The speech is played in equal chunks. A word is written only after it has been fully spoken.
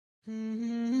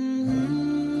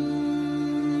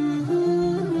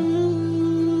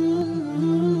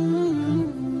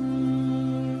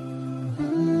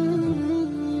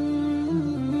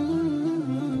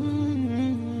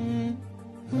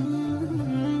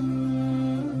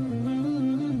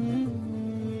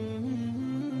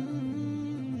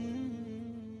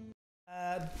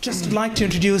Just like to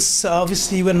introduce,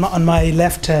 obviously, when on my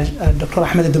left, Dr.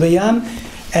 Ahmad al-Dubayan,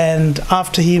 and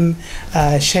after him,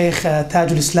 Sheikh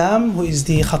Taj al-Islam, who is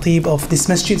the Khateeb of this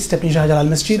masjid, Stepney Shahjalal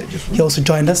Masjid. He also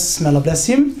joined us. May Allah bless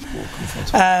him.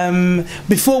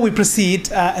 Before we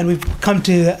proceed, and we come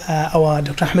to our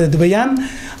Dr. Ahmad al-Dubayan,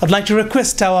 I'd like to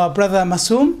request our brother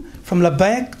Masoom from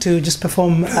Labbaik to just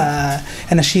perform a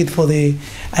nasheed for the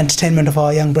entertainment of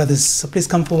our young brothers. So please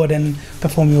come forward and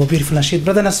perform your beautiful nasheed.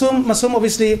 Brother Masoom,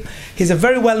 obviously, he's a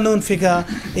very well-known figure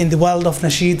in the world of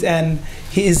nasheed, and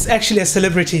he is actually a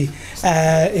celebrity.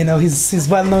 He's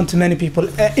well-known to many people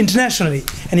internationally,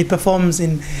 and he performs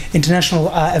in international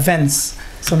events.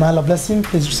 So may Allah bless him.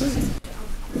 Please proceed.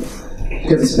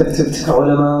 Respected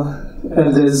ulama,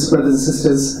 elders, brothers and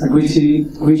sisters, I greet you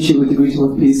with the greeting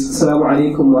of peace. Assalamu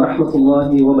alaikum wa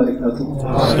rahmatullahi wa barakatuh.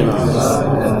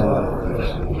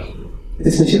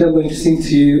 This nasheed I'm going to sing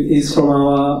to you is from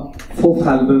our fourth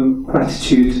album,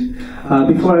 Gratitude.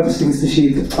 Before I sing this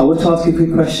nasheed, I want to ask you a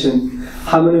quick question.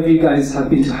 How many of you guys have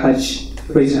been to Hajj?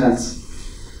 Raise your hands.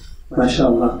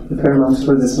 MashaAllah, a fair amount of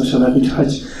brothers, MashaAllah, have been to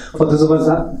Hajj. For those of us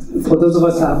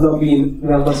that have not been,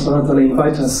 may Allah subhanahu wa ta'ala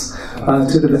invite us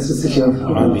to the blessed city of to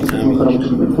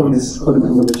perform this holy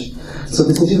pilgrimage. So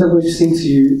this nasheed I'm going to sing to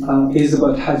you is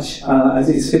about Hajj, as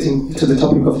it is fitting to the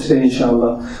topic of today,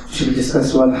 inshallah, which will be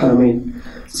discussed about Haramain.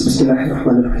 So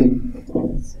Bismillahirrahmanirrahim.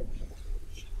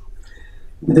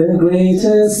 The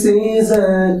greatest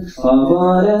season of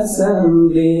our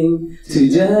assembling to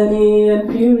journey and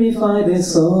purify their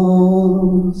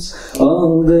souls.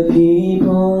 All the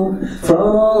people from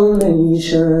all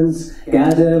nations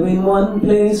gather in one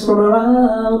place from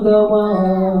around the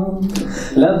world.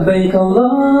 Labbaik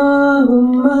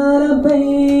Allahumma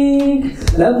labbaik,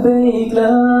 labbaik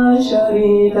la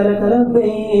sharika laka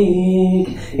labbaik,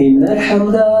 innal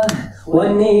hamda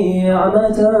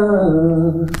والنعمة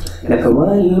لك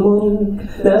والملك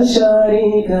لا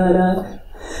شريك لك.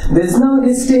 There's no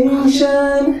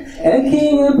distinction, a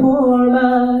king and poor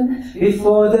man,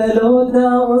 before the Lord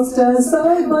now stand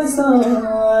side by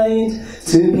side.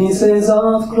 Two pieces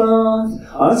of cloth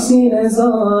are seen as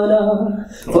honor,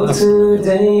 for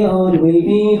today all will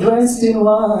be dressed in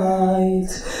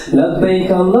white. Labbaik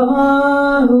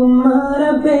Allahumma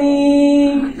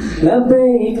labbaik,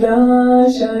 labbaik la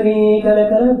sharika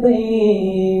laka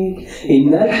labbaik,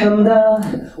 innal hamda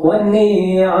wan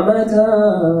ni'mata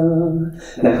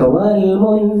laka wal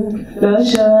mulk la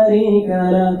sharika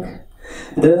lak.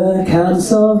 The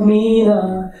camps of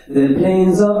Mina, the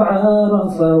plains of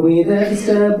Arafah, with every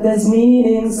step there's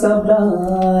meaning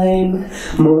sublime.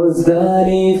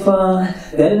 Muzdalifah,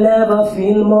 they'll never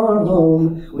feel more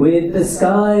home, with the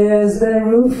sky as their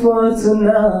roof for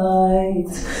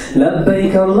tonight.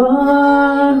 Labbaik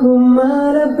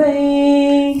Allahumma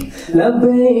labbaik,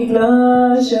 labbaik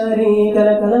la sharika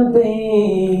laka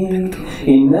labbaik,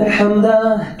 innal hamda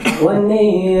wan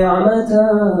ni'mata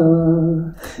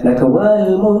laka wal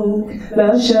mulk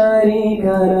la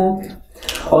sharika lak.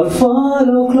 All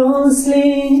follow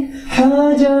closely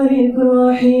Hajar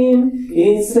Ibrahim.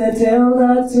 It's a tale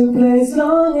that took place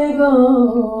long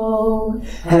ago.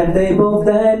 Had they both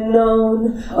then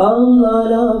known, Allah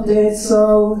loved it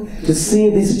so, to see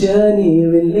this journey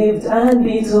relived and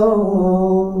be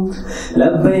told.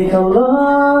 Labbaik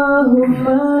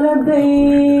Allahumma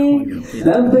labbaik,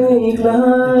 labbaik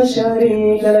la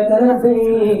sharika laka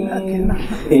labbaik,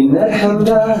 innal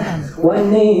hamda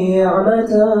wan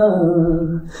ni'mata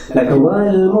laka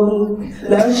wal mulk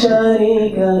la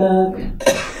sharika lak.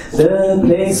 The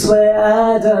place where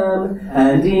Adam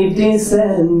and Eve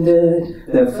descended,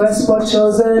 the first spot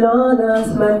chosen on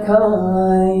earth,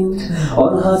 mankind.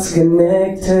 All hearts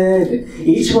connected,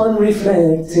 each one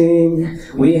reflecting,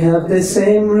 we have the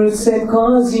same roots, same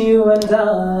cause, you and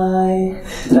I.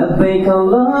 Labbaik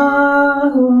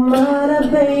Allahumma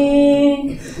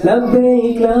labbaik,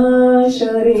 labbaik la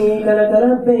sharika laka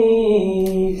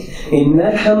labbaik,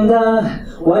 innal hamda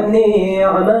wan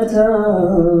ni'mata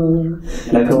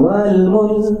laka wal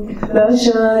mulk la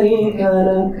sharika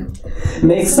lak.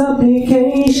 Make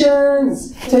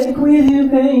supplications, take with you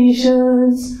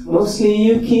patience, mostly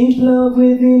you keep love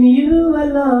within you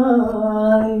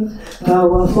alive.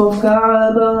 Power of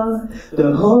Kaaba,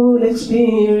 the whole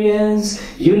experience,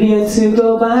 you'll yet to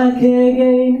go back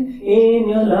again in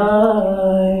your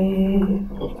life.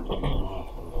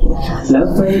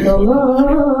 لبيك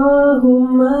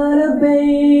اللهم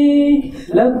لبيك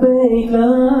لبيك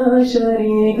لا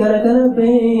شريك لك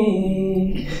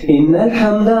لبيك إن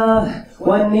الحمد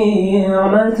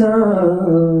والنعمة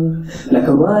لك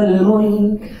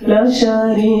والملك لا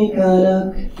شريك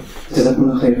لك. جزاكم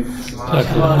الله خير.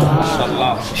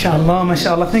 Inshallah,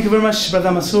 mashallah. Thank you very much, Brother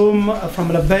Masoom from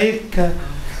Labbaik,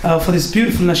 for this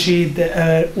beautiful nasheed,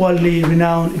 worldly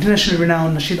renowned, internationally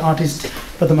renowned nasheed artist,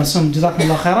 Brother Masoom.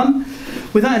 Jazakumullah khairan.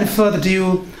 Without any further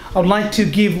ado, I would like to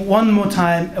give one more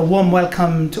time a warm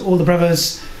welcome to all the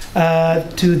brothers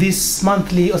to this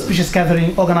monthly auspicious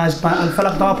gathering organized by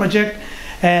Al-Falaq Dawah Project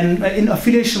and in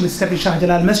affiliation with Stepney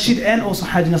Shahjalal Masjid and also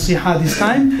Hajj Nasiha this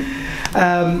time.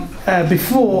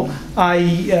 Before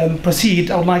I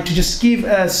proceed, I would like to just give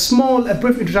a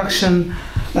brief introduction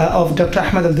of Dr.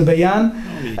 Ahmad al-Dubayan.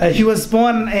 He was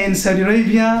born in Saudi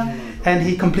Arabia and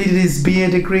he completed his BA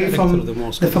degree from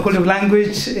the Faculty of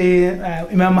Language,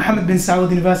 Imam Muhammad bin Saud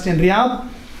University in Riyadh.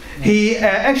 He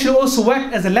actually also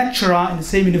worked as a lecturer in the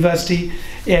same university,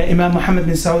 Imam Muhammad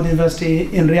bin Saud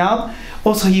University in Riyadh.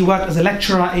 Also, he worked as a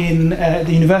lecturer in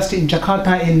the university in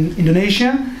Jakarta in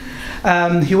Indonesia.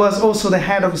 He was also the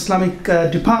head of Islamic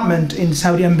department in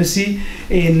Saudi Embassy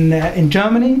in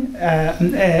Germany.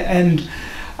 And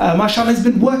mashallah, he's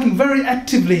been working very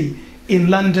actively in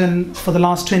London for the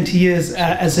last 20 years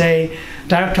as a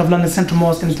director of London Central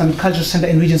Mosque and Islamic Cultural Centre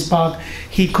in Regent's Park.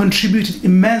 He contributed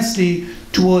immensely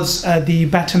towards the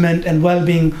betterment and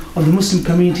well-being of the Muslim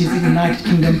communities in the United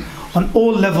Kingdom on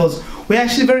all levels. We're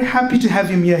actually very happy to have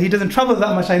him here. He doesn't travel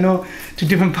that much, I know, to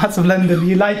different parts of London.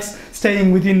 He likes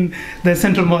staying within the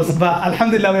Central Mosque. But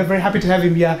alhamdulillah, we're very happy to have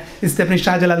him here in Stepney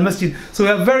Shahjalal Masjid. So we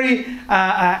are very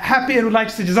happy and would like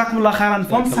to say Jazakumullah khairan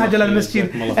from Shahjalal Masjid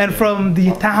and from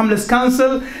the Tahamless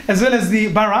Council as well as the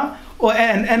Borough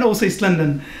and also East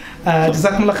London.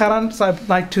 Jazakumullah khairan. So I'd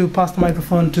like to pass the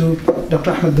microphone to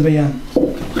Dr. Ahmad al-Dubayan.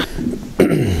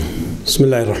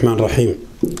 Bismillahir Rahmanir Rahim.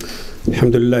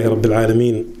 Alhamdulillahi Rabbil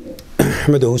Alameen.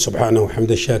 أحمده سبحانه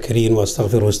وحمد الشاكرين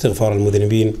وأستغفره استغفار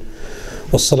المذنبين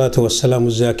والصلاة والسلام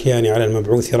الزاكيان على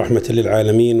المبعوث رحمة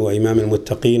للعالمين وإمام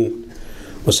المتقين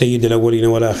وسيد الأولين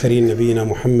والآخرين نبينا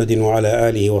محمد وعلى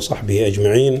آله وصحبه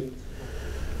أجمعين.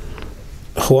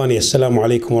 أخواني السلام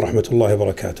عليكم ورحمة الله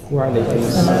وبركاته.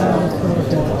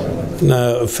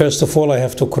 Now, first of all, I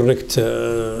have to correct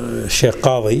Sheikh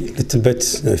Kazi a little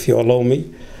bit, if you allow me.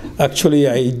 Actually,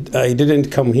 I didn't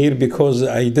come here because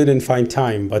I didn't find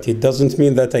time, but it doesn't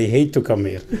mean that I hate to come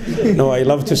here. No, I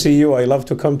love to see you. I love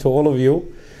to come to all of you.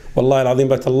 Wallahi al-Azim,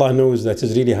 but Allah knows that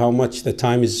is really how much the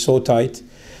time is so tight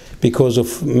because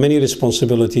of many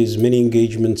responsibilities, many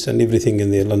engagements and everything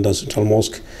in the London Central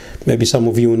Mosque. Maybe some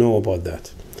of you know about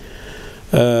that.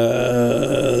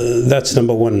 That's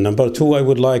number one. Number two, I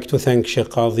would like to thank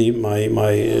Sheikh Kazi, my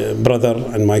brother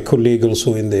and my colleague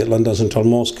also in the London Central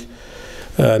Mosque,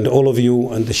 and all of you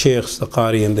and the Sheikhs, the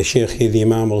Qari and the Sheikh, the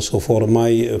Imam also for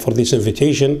this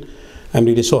invitation. I'm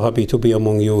really so happy to be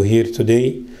among you here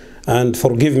today. And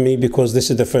forgive me because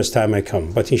this is the first time I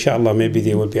come. But inshallah, maybe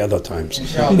there will be other times.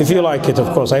 Inshallah. If you like it,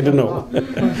 of course, I don't know.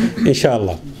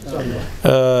 Inshallah.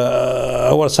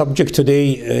 Our subject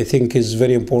today, I think, is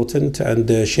very important. And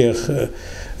Sheikh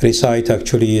recite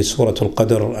actually Surah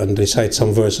Al-Qadr and recite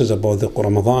some verses about the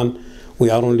Ramadan. We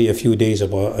are only a few days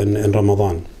in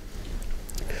Ramadan.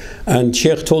 And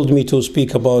Sheikh told me to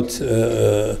speak about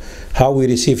how we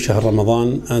receive Shahr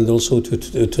Ramadan and also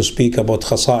to speak about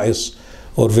khasa'is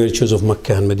or virtues of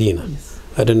Mecca and Medina. Yes.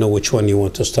 I don't know which one you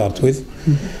want to start with,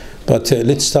 but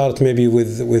let's start maybe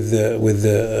with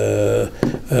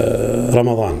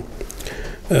Ramadan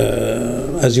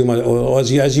as you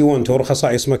want, or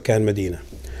khasa'is Mecca and Medina.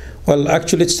 Well,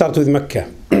 actually, let's start with Mecca,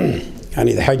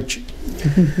 يعني the Hajj.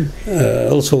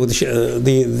 Also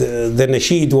the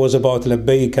nasheed was about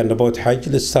Labbaik and about Hajj.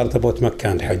 Let's start about Mecca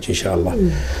and Hajj, inshallah.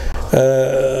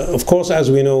 Of course, as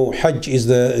we know, Hajj is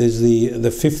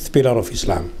the fifth pillar of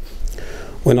Islam.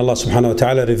 When Allah subhanahu wa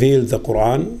ta'ala revealed the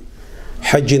Quran,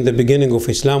 Hajj in the beginning of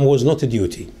Islam was not a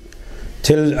duty.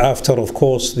 Till after, of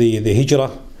course, the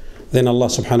Hijrah, then Allah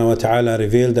subhanahu wa ta'ala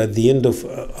revealed at the end of,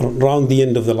 around the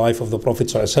end of the life of the Prophet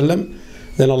sallallahu alaihi wasallam,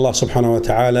 then Allah subhanahu wa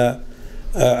ta'ala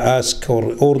ask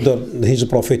or order his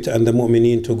Prophet and the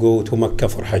Mu'mineen to go to Mecca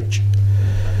for Hajj.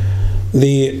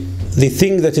 The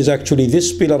thing that is actually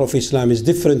this pillar of Islam is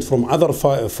different from other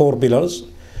four pillars.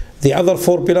 The other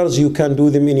four pillars you can do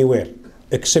them anywhere,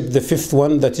 except the fifth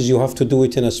one, that is you have to do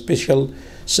it in a special,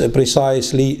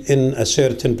 precisely in a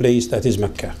certain place, that is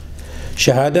Mecca.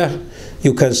 Shahada,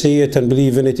 you can say it and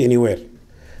believe in it anywhere.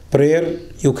 Prayer,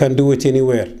 you can do it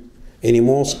anywhere, any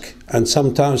mosque, and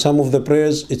sometimes some of the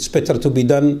prayers it's better to be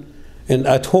done and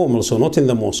at home also, not in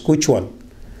the mosque. Which one?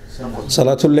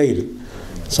 Salatul Layl.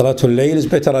 Salatul Layl is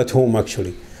better at home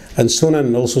actually. And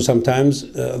Sunan also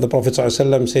sometimes, the Prophet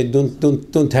ﷺ said,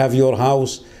 don't have your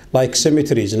house like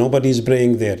cemeteries. Nobody is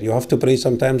praying there. You have to pray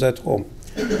sometimes at home.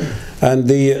 And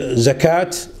the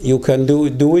zakat, you can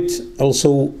do it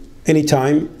also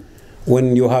anytime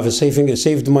when you have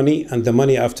saved money, and the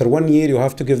money after 1 year you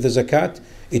have to give the zakat.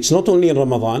 It's not only in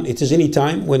Ramadan, it is any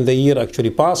time when the year actually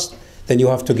passed, then you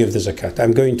have to give the zakat.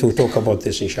 I'm going to talk about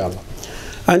this inshallah.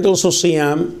 And also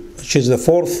Siyam, which is the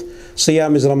fourth.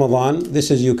 Siyam is Ramadan. This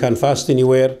is, you can fast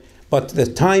anywhere, but the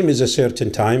time is a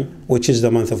certain time, which is the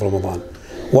month of Ramadan.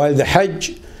 While the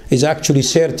Hajj is actually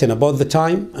certain about the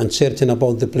time and certain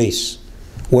about the place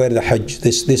where the Hajj,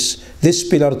 this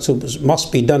pillar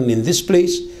must be done in this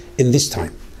place, in this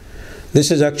time.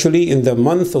 This is actually in the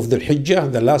month of the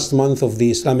Hijjah, the last month of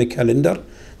the Islamic calendar.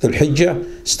 The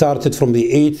Hijjah started from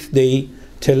the 8th day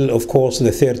till, of course,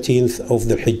 the 13th of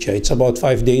the Hijjah. It's about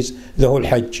 5 days, the whole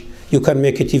Hajj. You can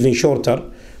make it even shorter,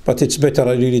 but it's better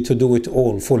really to do it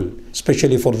all full,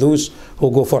 especially for those who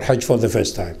go for Hajj for the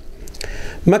first time.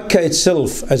 Mecca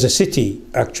itself as a city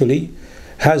actually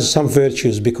has some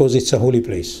virtues because it's a holy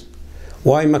place.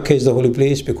 Why Mecca is the holy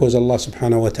place? Because Allah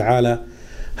subhanahu wa ta'ala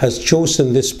has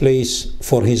chosen this place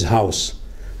for His house,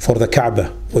 for the Kaaba,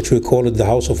 which we call it the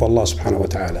house of Allah subhanahu wa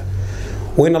ta'ala.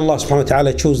 When Allah subhanahu wa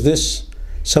ta'ala chose this,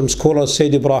 some scholars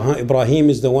said Ibrahim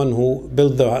is the one who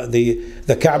built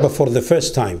the Kaaba for the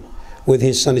first time with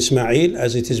his son Ismail,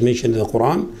 as it is mentioned in the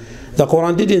Quran. The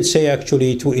Quran didn't say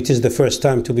actually it is the first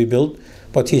time to be built,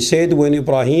 but he said when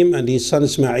Ibrahim and his son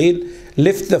Ismail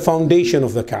left the foundation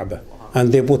of the Kaaba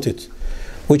and they put it,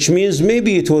 which means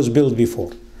maybe it was built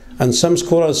before. And some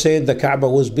scholars said the Kaaba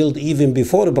was built even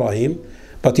before Ibrahim,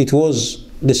 but it was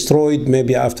destroyed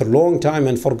maybe after a long time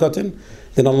and forgotten.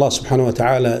 Then Allah subhanahu wa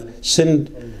ta'ala sent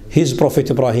His Prophet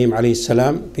Ibrahim alayhi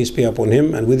salam, peace be upon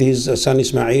him, and with his son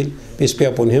Ismail, peace be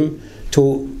upon him,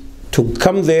 to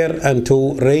come there and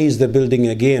to raise the building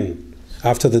again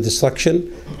after the destruction,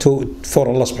 for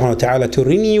Allah subhanahu wa ta'ala to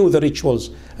renew the rituals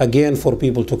again for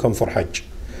people to come for Hajj.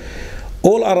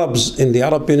 All Arabs in the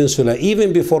Arab Peninsula,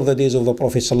 even before the days of the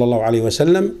Prophet sallallahu alaihi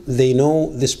wasallam, they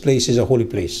know this place is a holy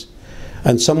place.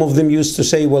 And some of them used to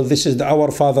say, well, this is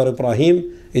our father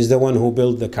Ibrahim is the one who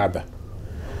built the Kaaba.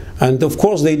 And of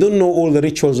course they don't know all the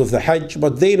rituals of the Hajj,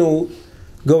 but they know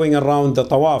going around the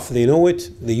Tawaf, they know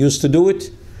it, they used to do it.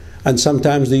 And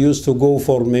sometimes they used to go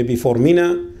for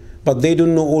Mina, but they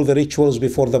don't know all the rituals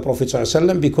before the Prophet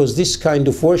ﷺ, because this kind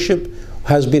of worship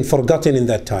has been forgotten in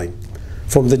that time.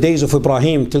 From the days of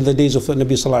Ibrahim till the days of the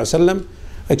Nabi ﷺ,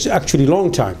 it's actually a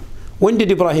long time. When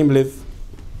did Ibrahim live?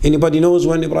 Anybody knows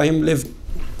when Ibrahim lived?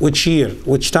 Which year?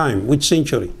 Which time? Which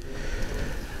century?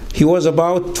 He was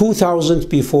about 2000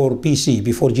 before BC,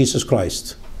 before Jesus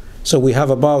Christ. So we have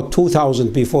about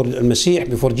 2000 before Al-Masih,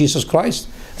 before Jesus Christ.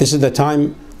 This is the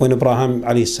time when Ibrahim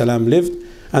alayhi salam lived.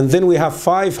 And then we have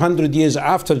 500 years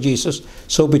after Jesus.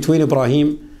 So between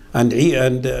Ibrahim and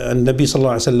Nabi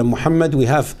sallallahu alayhi wa sallam, Muhammad, we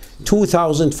have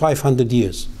 2500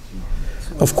 years.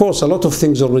 Of course, a lot of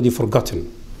things already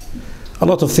forgotten. A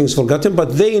lot of things forgotten,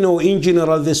 but they know in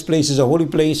general this place is a holy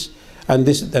place. And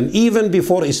even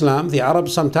before Islam, the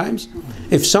Arabs sometimes,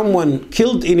 if someone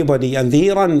killed anybody and they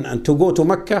run and to go to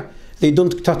Mecca, they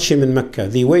don't touch him in Mecca.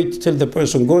 They wait till the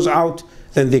person goes out,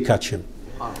 then they catch him.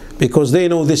 Because they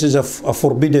know this is a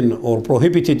forbidden or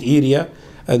prohibited area.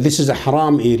 This is a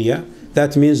haram area.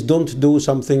 That means don't do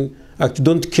something,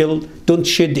 don't kill, don't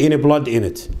shed any blood in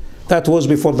it. That was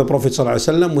before the Prophet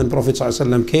ﷺ. When Prophet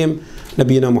ﷺ came,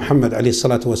 Nabiyina Muhammad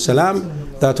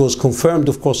ﷺ, that was confirmed,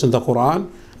 of course, in the Quran.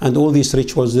 And all these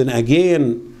rituals then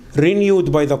again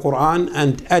renewed by the Quran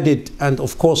and added, and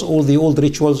of course all the old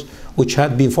rituals which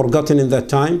had been forgotten in that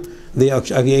time, they are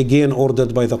again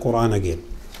ordered by the Quran again.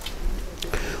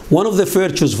 One of the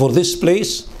virtues for this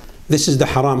place, this is the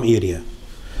haram area.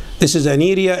 This is an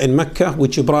area in Mecca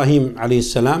which Ibrahim alayhi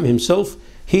salam himself,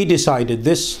 he decided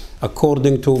this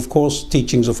according to, of course,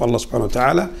 teachings of Allah subhanahu wa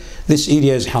ta'ala. This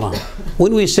area is haram.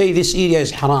 When we say this area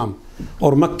is haram,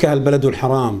 or Mecca al-Balad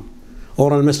al-Haram,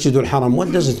 or al-Masjid al-Haram,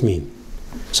 what does it mean?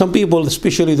 Some people,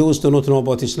 especially those who do not know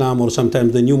about Islam, or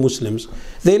sometimes the new Muslims,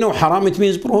 they know haram, it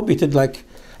means prohibited, like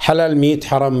halal meat,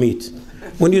 haram meat.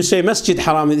 When you say Masjid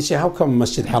Haram, they say, how come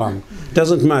Masjid Haram?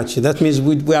 Doesn't match. That means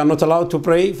we are not allowed to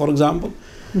pray, for example.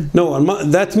 No,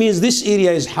 that means this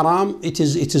area is haram. It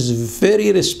is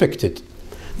very respected.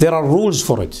 There are rules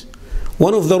for it.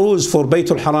 One of the rules for Bayt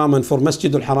al-Haram and for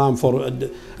Masjid al-Haram, for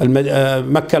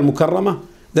Makkah al-Mukarramah,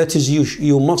 that is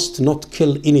you must not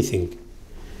kill anything.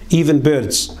 Even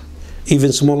birds,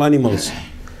 even small animals,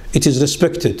 It is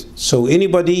respected. So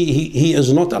anybody, he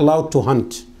is not allowed to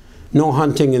hunt. No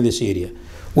hunting in this area.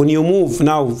 When you move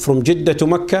now from Jeddah to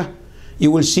Mecca,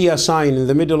 you will see a sign in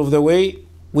the middle of the way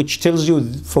which tells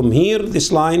you from here,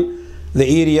 this line, the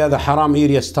area, the Haram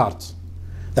area starts.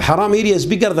 The Haram area is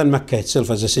bigger than Mecca itself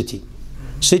as a city.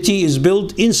 City is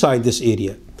built inside this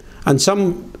area. And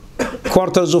some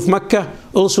quarters of Mecca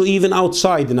also even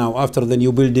outside now after the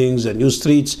new buildings and new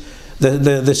streets.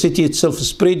 The city itself is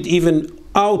spread even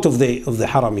out of the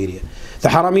Haram area. The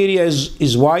Haram area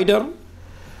is wider.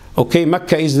 Okay,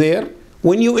 Mecca is there.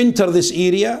 When you enter this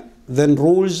area, then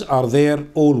rules are there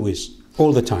always,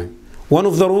 all the time. One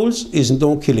of the rules is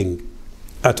no killing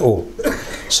at all.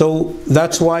 So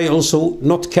that's why also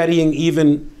not carrying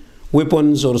even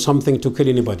weapons or something to kill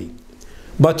anybody.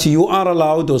 But you are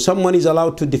allowed, or someone is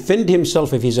allowed to defend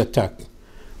himself if he's attacked.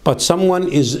 But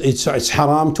it's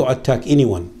haram to attack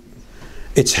anyone.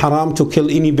 It's haram to kill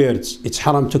any birds. It's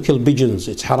haram to kill pigeons.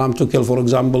 It's haram to kill, for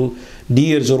example,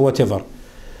 deers or whatever.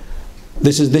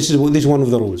 This is one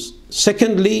of the rules.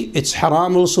 Secondly, it's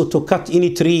haram also to cut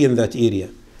any tree in that area.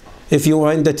 If you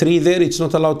find the tree there, it's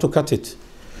not allowed to cut it.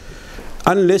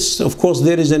 Unless, of course,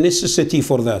 there is a necessity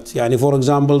for that. Yani, for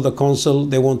example, the council,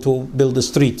 they want to build a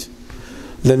street.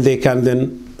 Then they can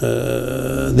then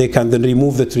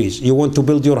remove the trees. You want to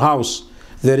build your house.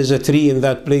 There is a tree in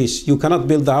that place. You cannot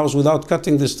build the house without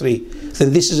cutting this tree.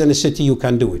 Then this is a necessity, you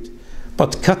can do it.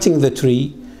 But cutting the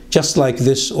tree, just like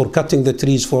this, or cutting the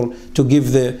trees to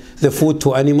give the food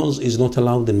to animals is not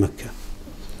allowed in Mecca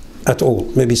at all.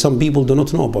 Maybe some people do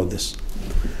not know about this.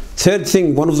 Third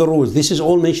thing, one of the rules, this is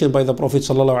all mentioned by the Prophet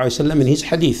ﷺ in his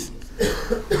hadith.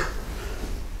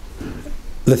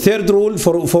 The third rule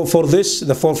for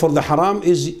the haram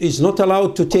is not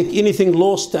allowed to take anything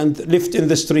lost and left in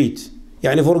the street.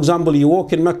 Yani, for example, you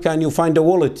walk in Mecca and you find a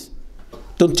wallet,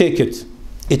 don't take it.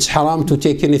 It's haram to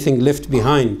take anything left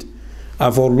behind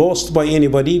or lost by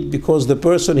anybody, because the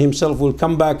person himself will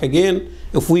come back again.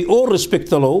 If we all respect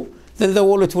the law, then the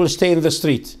wallet will stay in the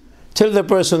street till the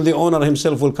person, the owner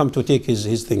himself, will come to take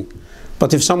his thing.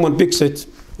 But if someone picks it,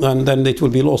 then it will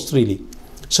be lost really.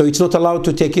 So it's not allowed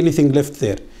to take anything left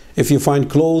there. If you find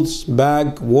clothes,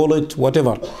 bag, wallet,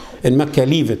 whatever in Mecca,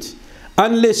 leave it.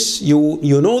 Unless you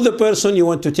know the person, you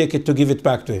want to take it to give it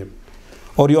back to him,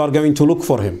 or you are going to look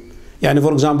for him. Yani,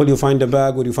 for example, you find a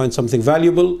bag or you find something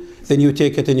valuable, then you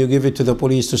take it and you give it to the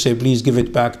police to say, please give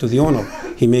it back to the owner.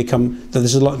 He may come, that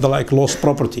this is like lost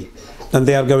property. Then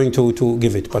they are going to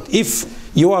give it. But if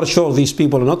you are sure these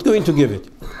people are not going to give it,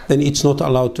 then it's not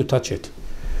allowed to touch it.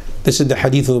 This is the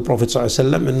hadith of the Prophet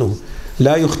ﷺ.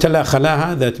 لا يختلى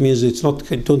خلاها, that means it's not,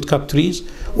 don't cut trees.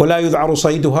 ولا يذعر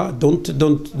صيدها,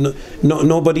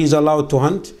 nobody is allowed to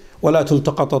hunt. ولا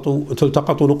تلتقط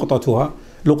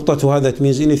لقطتها, that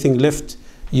means anything left,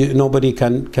 nobody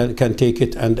can take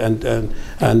it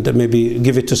and maybe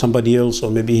give it to somebody else,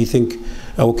 or maybe he think,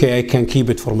 okay, I can keep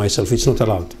it for myself. It's not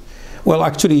allowed. Well,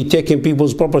 actually, taking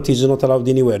people's properties is not allowed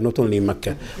anywhere, not only in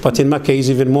Mecca, but in Mecca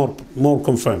is even more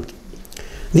confirmed.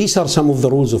 These are some of the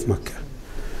rules of Mecca.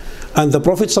 And the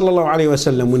Prophet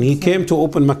ﷺ, when he came to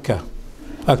open Mecca,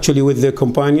 actually with their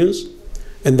companions,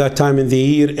 in that time in the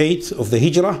year 8 of the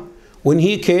Hijrah, when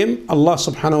he came, Allah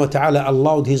subhanahu wa ta'ala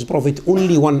allowed his Prophet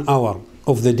only 1 hour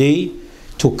of the day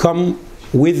to come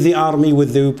with the army,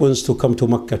 with the weapons, to come to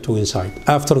Mecca, to inside.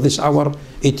 After this hour,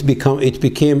 it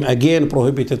became again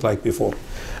prohibited like before.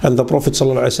 And the Prophet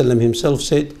ﷺ himself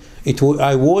said,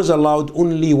 I was allowed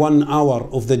only 1 hour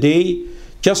of the day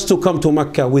just to come to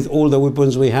Mecca with all the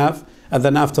weapons we have, and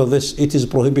then after this it is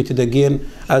prohibited again,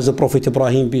 as the Prophet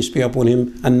Ibrahim, peace be upon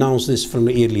him, announced this from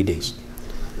the early days.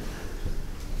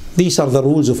 These are the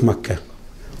rules of Mecca.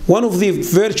 One of the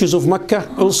virtues of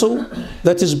Mecca also,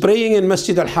 that is praying in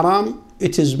Masjid al-Haram,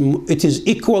 it is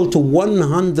equal to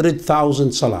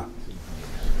 100,000 salah.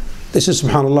 This is,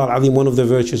 subhanallah al-azim, one of the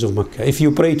virtues of Mecca. If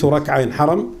you pray to rak'ah in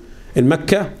Haram, in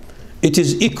Mecca, it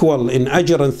is equal in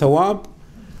ajr and thawab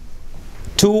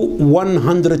to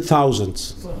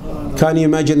 100,000. Can you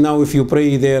imagine now if you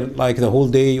pray there like the whole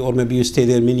day, or maybe you stay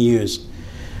there many years?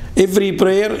 Every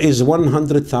prayer is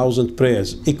 100,000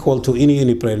 prayers, equal to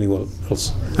any prayer anywhere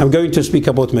else. I'm going to speak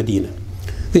about Medina.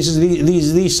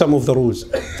 These some of the rules.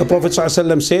 The Prophet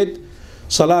ﷺ said,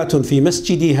 "Salatun fi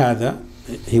masjidi hada."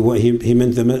 He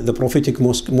meant the prophetic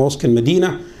mosque in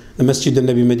Medina, the Masjid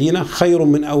al-Nabi Medina. "Khayrun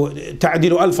min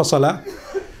ta'dilu alf salah."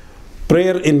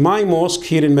 Prayer in my mosque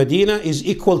here in Medina is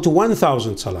equal to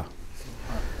 1,000 salah.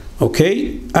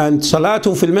 Okay, and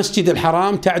salatun fil masjid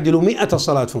al-haram ta'dilu 100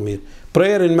 salat from here.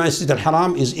 Prayer in Masjid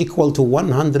al-Haram is equal to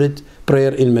 100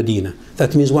 prayer in Medina.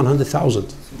 That means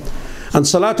 100,000. And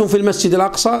salatun fil masjid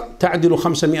al-aqsa ta'dilu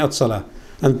 500 salah.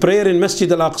 And prayer in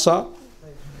Masjid al-Aqsa,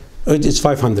 it's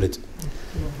 500.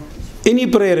 Any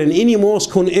prayer in any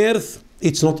mosque on earth,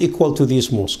 it's not equal to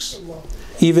these mosques.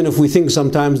 Even if we think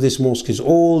sometimes this mosque is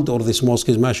old, or this mosque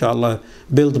is, mashallah,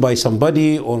 built by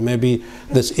somebody, or maybe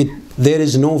there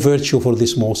is no virtue for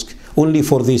this mosque, only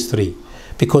for these three.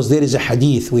 Because there is a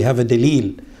hadith, we have a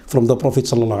dalil from the Prophet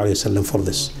ﷺ for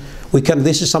this.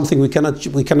 This is something we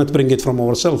cannot bring it from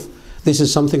ourselves. This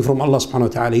is something from Allah subhanahu wa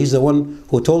ta'ala. He's the one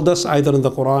who told us either in the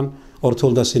Quran or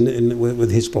told us with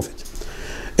his Prophet.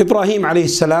 Ibrahim alayhi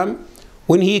salam,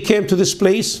 when he came to this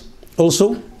place,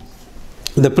 also,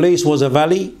 the place was a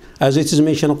valley, as it is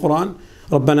mentioned in the Quran.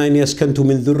 رَبَّنَا إِنِّي أَسْكَنْتُ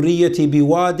مِنْ ذُرِّيَّتِي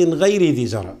بِوَادٍ غَيْرِ ذِي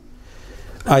زَرْعٍ.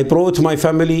 I brought my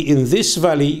family in this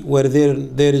valley where there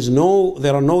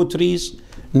are no trees,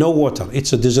 no water.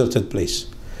 It's a deserted place.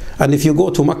 And if you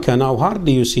go to Mecca now,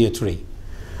 hardly you see a tree.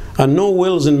 And no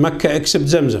wells in Mecca except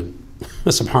Zamzam.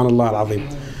 Subhanallah al-Azim.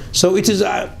 So it is,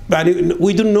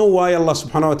 we don't know why Allah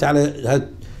subhanahu wa ta'ala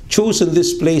had chosen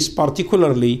this place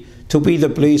particularly to be the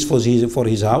place for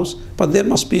his house, but there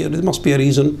must be a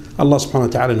reason. Allah subhanahu wa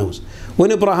ta'ala knows.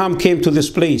 When Abraham came to this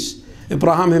place,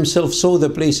 Abraham himself saw the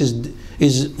place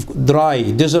is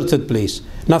dry, deserted place,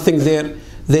 nothing there.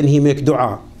 Then he make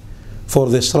dua for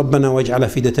this. رَبَّنَا وَاجْعَلْ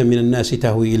أَفْئِدَةً مِنَ النَّاسِ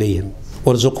تَهْوِي إِلَيْهِمْ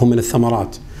وَارْزُقْهُمْ مِنَ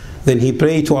الثَّمَرَاتِ. Then he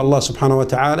prayed to Allah subhanahu wa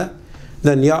ta'ala.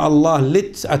 Then, Ya Allah,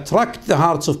 attract the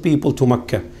hearts of people to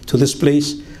Mecca, to this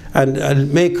place,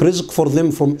 and make rizq for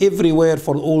them from everywhere,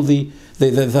 for all the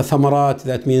thamarat,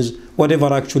 that means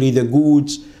whatever actually the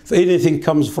goods, if anything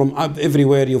comes from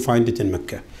everywhere, you find it in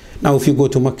Mecca. Now if you go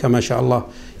to Mecca,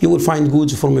 mashallah, you will find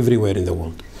goods from everywhere in the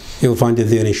world. You will find it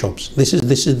there in shops. This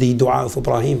is the dua of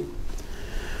Ibrahim.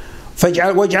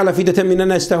 وَاجْعَلَ فِدَةً مِنَ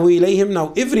النَّاسِ تَهْوِي إِلَيْهِمْ.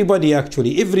 Now everybody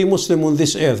actually, every Muslim on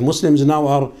this earth, Muslims now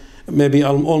are maybe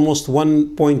almost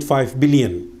 1.5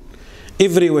 billion.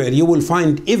 Everywhere you will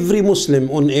find every Muslim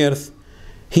on earth,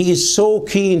 he is so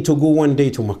keen to go one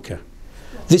day to Mecca.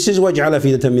 This is وَاجْعَلَ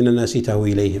فِدَةً مِنَ النَّاسِ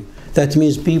تَهْوِي إِلَيْهِمْ. That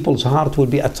means people's heart will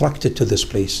be attracted to this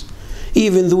place.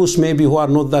 Even those maybe who are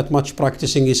not that much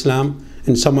practicing Islam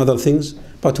and some other things,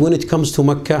 but when it comes to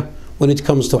Mecca, when it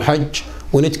comes to Hajj,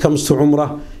 when it comes to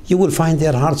Umrah, you will find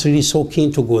their hearts really so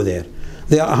keen to go there.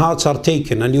 Their hearts are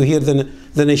taken, and you hear the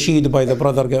nasheed by the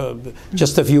brother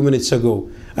just a few minutes ago.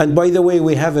 And by the way,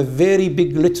 we have a very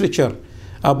big literature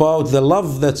about the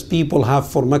love that people have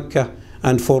for Mecca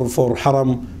and for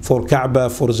Haram, for Kaaba,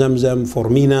 for Zamzam, for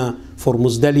Mina, for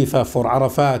Muzdalifah, for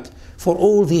Arafat, for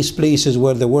all these places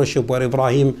where the worship, where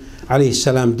Ibrahim alayhi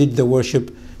salam did the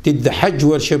worship, did the Hajj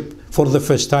worship for the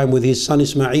first time with his son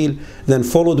Ismail, then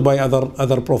followed by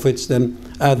other prophets, then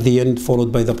at the end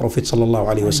followed by the Prophet sallallahu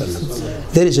alaihi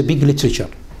wasallam. There is a big literature,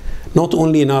 not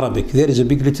only in Arabic. There is a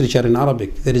big literature in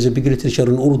Arabic. There is a big literature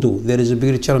in Urdu. There is a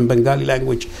big literature in Bengali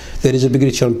language. There is a big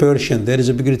literature in Persian. There is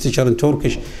a big literature in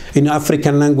Turkish. In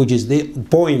African languages,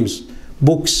 poems,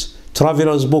 books,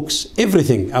 travelers' books,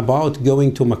 everything about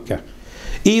going to Mecca.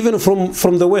 Even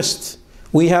from the West,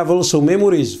 we have also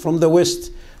memories from the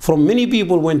West. From many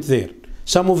people went there.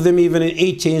 Some of them even in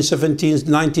 18th, 17th,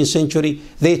 19th century,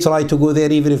 they try to go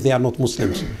there even if they are not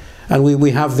Muslims. And we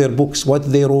have their books,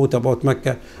 what they wrote about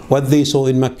Mecca, what they saw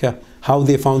in Mecca, how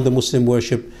they found the Muslim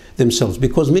worship themselves.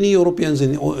 Because many Europeans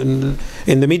in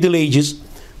the Middle Ages,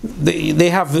 they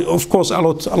have, of course, a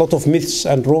lot of myths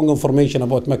and wrong information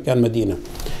about Mecca and Medina.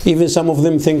 Even some of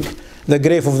them think the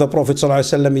grave of the Prophet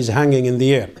ﷺ is hanging in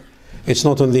the air. It's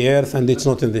not on the earth, and it's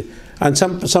not in the... And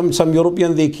some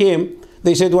European, they came,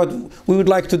 they said, what we would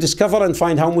like to discover and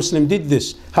find how Muslim did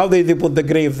this. How they put the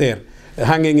grave there,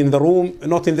 hanging in the room,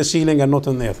 not in the ceiling and not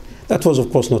on the earth. That was,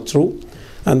 of course, not true.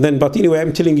 And then, but anyway,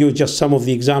 I'm telling you just some of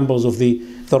the examples of the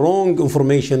wrong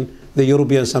information the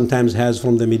European sometimes has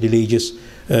from the Middle Ages,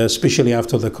 especially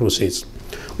after the Crusades.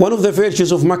 One of the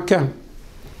virtues of Mecca,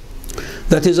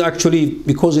 that is actually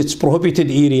because it's prohibited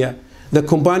area, the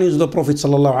companions of the Prophet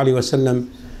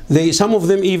ﷺ, some of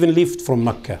them even left from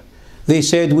Mecca. They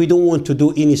said, we don't want to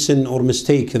do any sin or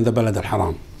mistake in the Balad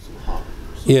al-Haram.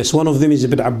 Yes, one of them is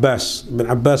Ibn Abbas. Ibn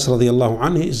Abbas radiallahu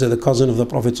anhu is the cousin of the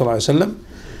Prophet ﷺ.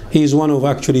 He is one of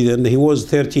he was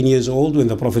 13 years old when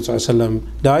the Prophet ﷺ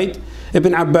died.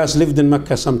 Ibn Abbas lived in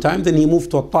Mecca sometime, then he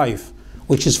moved to Taif,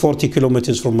 which is 40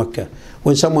 kilometers from Mecca.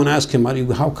 When someone asked him,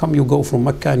 how come you go from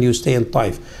Mecca and you stay in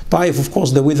Taif? Taif, of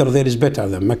course, the weather there is better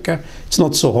than Mecca. It's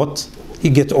not so hot. He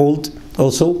get old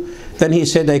also. Then he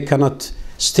said, I cannot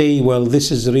stay. Well,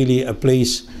 this is really a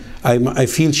place, I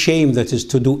feel shame that is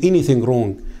to do anything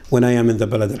wrong when I am in the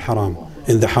Balad al-Haram,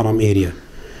 in the Haram area.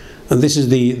 And this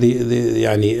is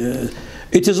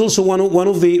it is also one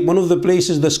of the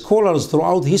places the scholars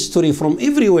throughout history from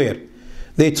everywhere,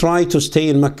 they try to stay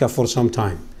in Mecca for some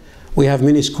time. We have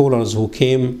many scholars who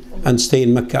came and stay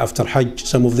in Mecca after Hajj.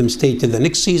 Some of them stay till the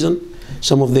next season.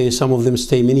 Some of them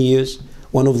stay many years.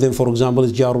 One of them, for example,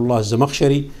 is Jarullah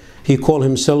al-Zamakhshari. He called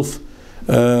himself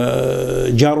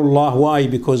Jarullah. Why?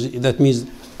 Because that means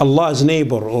Allah's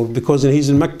neighbor, or because he's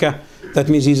in Mecca, that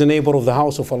means he's a neighbor of the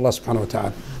house of Allah subhanahu wa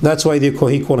ta'ala. That's why he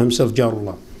called himself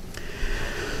Jarullah.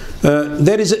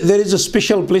 There is a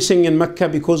special blessing in Mecca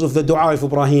because of the dua of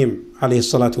Ibrahim alayhi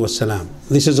salatu wassalam.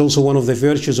 This is also one of the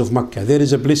virtues of Mecca. There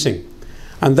is a blessing.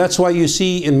 And that's why you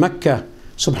see in Mecca,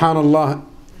 subhanallah,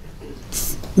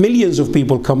 millions of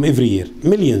people come every year.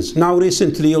 Millions. Now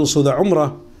recently also the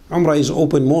Umrah is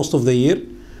open most of the year.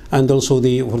 And also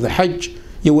for the Hajj,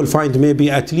 you will find maybe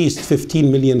at least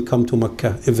 15 million come to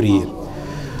Mecca every year.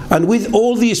 And with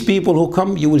all these people who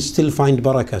come, you will still find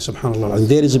barakah, subhanAllah. And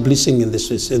there is a blessing in the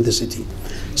city.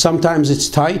 Sometimes it's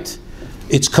tight,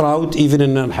 it's crowded, even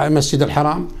in Masjid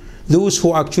al-Haram. Those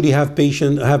who actually have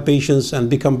patience and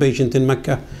become patient in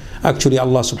Mecca, actually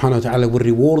Allah subhanahu wa ta'ala will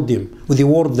reward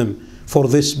them for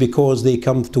this, because they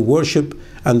come to worship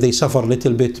and they suffer a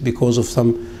little bit because of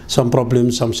some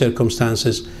problems, some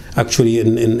circumstances actually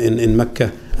in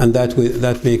Mecca, and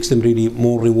that makes them really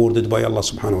more rewarded by Allah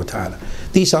subhanahu wa ta'ala.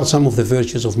 These are some of the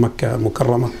virtues of Mecca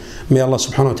al-Mukarramah. May Allah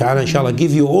subhanahu wa ta'ala inshallah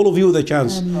give you, all of you, the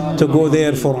chance to go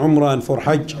there for Umrah and for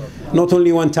Hajj, not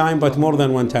only one time but more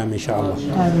than one time inshallah.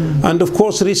 And of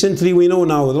course recently we know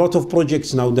now a lot of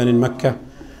projects now done in Mecca.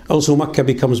 Also Mecca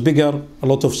becomes bigger, a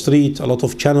lot of streets, a lot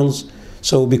of channels.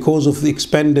 So because of the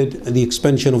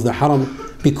expansion of the Haram,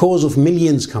 because of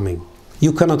millions coming,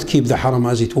 you cannot keep the Haram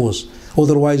as it was.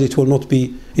 Otherwise, it will not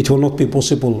be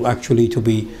possible actually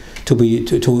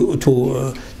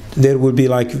there will be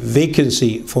like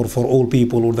vacancy for all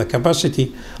people, or the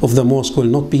capacity of the mosque will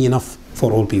not be enough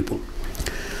for all people.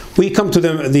 We come to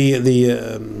the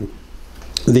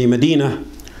Medina.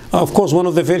 Of course, one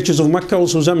of the virtues of Mecca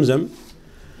also Zamzam.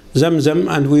 Zamzam,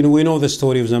 and we know the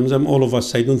story of Zamzam, all of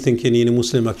us. I don't think any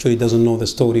Muslim actually doesn't know the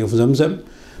story of Zamzam.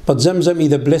 But Zamzam is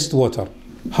the blessed water.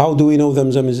 How do we know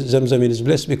Zamzam is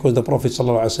blessed? Because the Prophet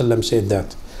ﷺ said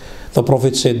that. The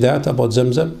Prophet said that about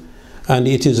Zamzam, and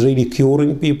it is really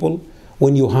curing people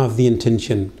when you have the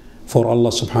intention for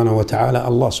Allah subhanahu wa ta'ala.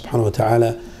 Allah subhanahu wa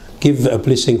ta'ala give a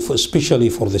blessing especially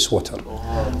for this water.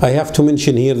 I have to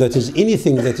mention here that is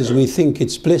anything that is we think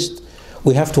it's blessed,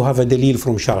 we have to have a dalil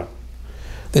from Shara.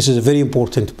 This is a very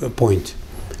important point.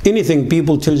 Anything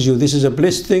people tells you this is a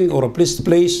blessed thing, or a blessed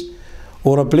place,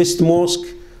 or a blessed mosque,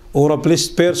 or a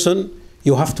blessed person,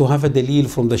 you have to have a dalil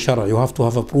from the Shara. You have to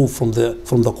have a proof from the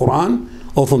Quran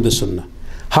or from the Sunnah.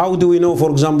 How do we know,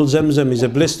 for example, Zamzam is a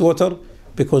blessed water?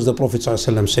 Because the Prophet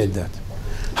ﷺ said that.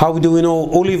 How do we know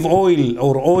olive oil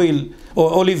or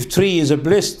olive tree is a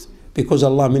blessed? Because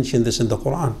Allah mentioned this in the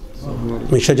Quran.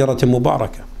 Min shajaratin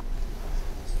mubarakah.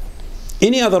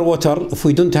 Any other water, if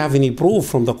we don't have any proof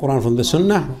from the Quran, from the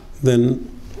Sunnah, then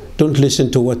don't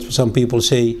listen to what some people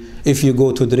say. If you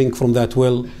go to drink from that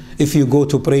well, if you go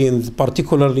to pray,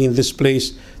 particularly in this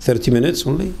place, 30 minutes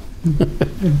only.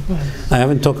 I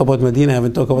haven't talked about Medina, I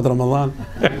haven't talked about Ramadan.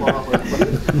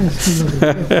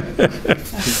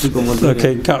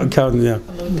 Okay, count, yeah.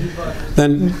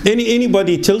 Then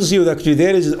anybody tells you that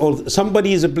there is, or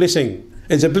somebody is a blessing,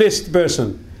 is a blessed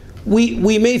person.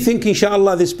 We may think,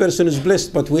 inshallah, this person is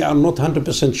blessed, but we are not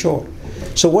 100% sure.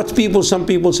 So what some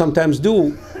people sometimes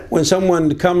do, when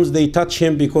someone comes, they touch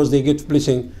him because they get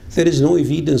blessing. There is no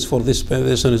evidence for this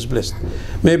person is blessed.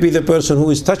 Maybe the person who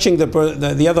is touching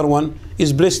the other one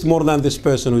is blessed more than this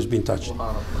person who's been touched.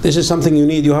 This is something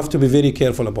you have to be very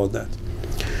careful about that.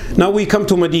 Now we come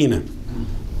to Medina.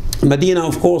 Medina,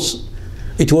 of course,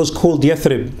 it was called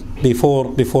Yathrib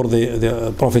before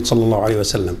the Prophet sallallahu alaihi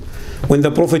wasallam. When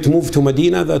the Prophet moved to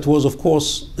Medina, that was of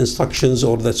course instructions,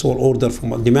 or that's all order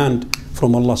from demand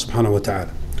from Allah subhanahu wa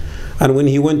ta'ala. And when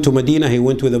he went to Medina, he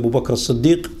went with Abu Bakr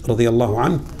as-Siddiq radiyallahu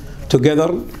anhu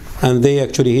together, and they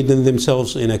actually hidden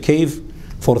themselves in a cave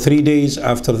for 3 days.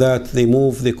 After that they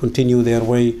continue their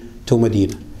way to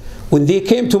Medina. When they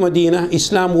came to Medina,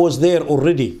 Islam was there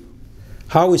already.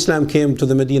 How Islam came to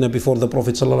the Medina before the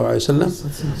Prophet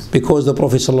ﷺ? Because the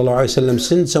Prophet ﷺ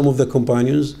sent some of the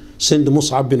companions, sent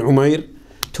Mus'ab bin Umair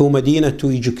to Medina to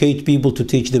educate people, to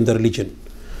teach them the religion.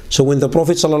 So when the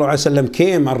Prophet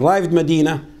ﷺ arrived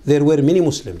Medina, there were many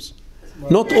Muslims.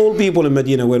 Not all people in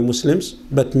Medina were Muslims,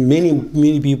 but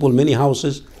many people, many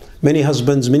houses, many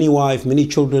husbands, many wives, many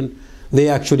children. They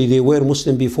were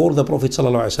Muslim before the Prophet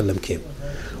ﷺ came.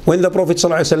 When the Prophet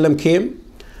ﷺ came,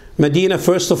 Medina,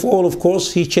 first of all, of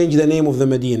course, he changed the name of the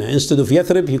Medina. Instead of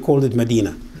Yathrib, he called it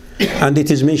Medina. And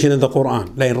it is mentioned in the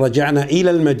Quran. لَإِنْ رَجَعْنَا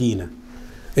إِلَى الْمَدِينَةِ.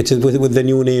 It is with the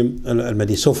new name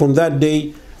Al-Madinah. So from that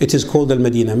day, it is called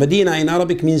Al-Madinah. Medina in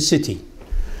Arabic means city.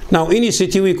 Now, any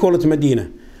city we call it Medina.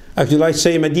 Actually, I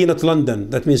say Madinat London.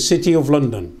 That means city of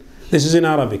London. This is in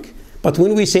Arabic. But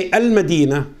when we say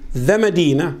Al-Madinah, the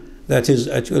Medina, that is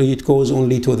actually, it goes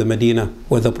only to the Medina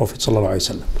where the Prophet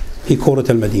ﷺ, he called it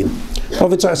Al-Madinah.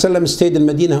 Prophet ﷺ stayed in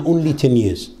Medina only 10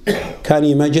 years. Can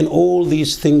you imagine all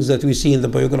these things that we see in the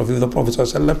biography of the Prophet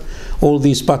ﷺ? All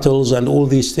these battles and all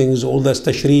these things, all the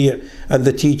tashri' and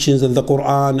the teachings and the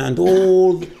Quran and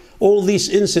all these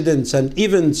incidents and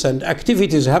events and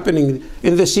activities happening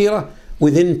in the seerah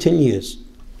within 10 years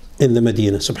in the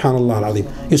Medina. Subhanallah al-Azim.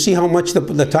 You see how much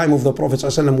the time of the Prophet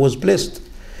ﷺ was blessed.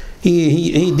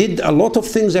 He did a lot of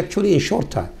things actually in short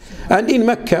time. And in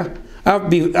Mecca,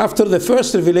 after the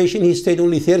first revelation, he stayed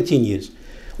only 13 years.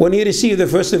 When he received the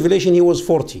first revelation, he was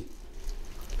 40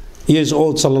 years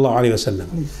old, sallallahu alayhi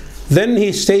wasallam. Then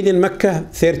he stayed in Mecca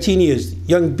 13 years.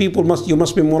 Young people, you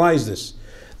must memorize this.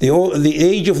 The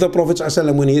age of the Prophet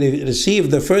ﷺ when he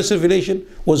received the first revelation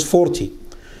was 40.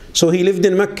 So he lived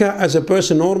in Mecca as a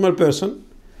person, normal person,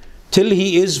 till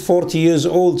he is 40 years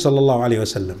old, sallallahu alayhi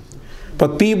wasallam.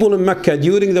 But people in Mecca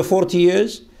during the 40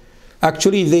 years,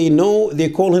 actually they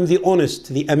call him the honest,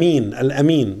 the Amin,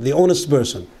 Al-Amin, the honest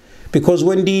person. Because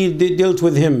when they dealt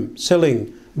with him,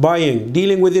 selling, buying,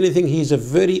 dealing with anything, he's a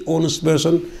very honest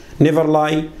person, never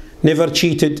lied, never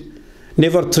cheated,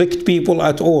 never tricked people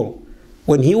at all.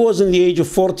 When he was in the age of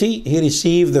 40, he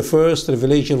received the first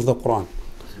revelation of the Quran.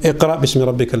 اقرأ باسم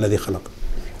ربك الذي خلق.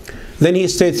 Then he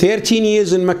stayed 13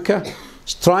 years in Mecca,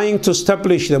 trying to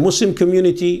establish the Muslim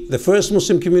community, the first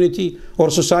Muslim community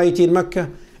or society in Mecca.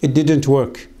 It didn't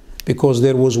work because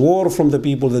there was war from the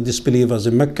people, the disbelievers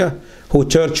in Mecca, who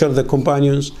tortured the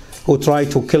companions, who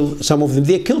tried to kill some of them.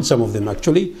 They killed some of them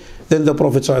actually. Then the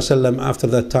Prophet ﷺ, after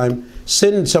that time,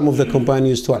 sent some of the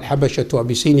companions to Al-Habasha, to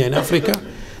Abyssinia in Africa.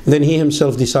 Then he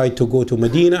himself decided to go to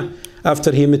Medina.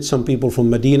 After he met some people from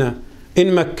Medina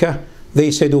in Mecca,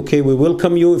 they said, okay, we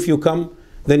welcome you if you come.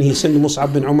 Then he sent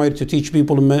Mus'ab bin Umair to teach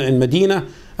people in Medina.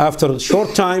 After a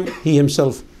short time, he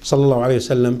himself, sallallahu alayhi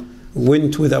wasallam,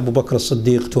 went with Abu Bakr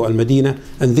as-Siddiq to Al-Madinah.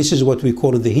 And this is what we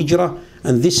call the Hijrah.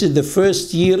 And this is the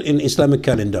first year in Islamic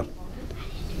calendar.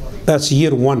 That's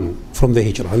year 1 from the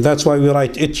Hijrah. And that's why we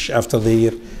write Itch after the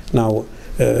year now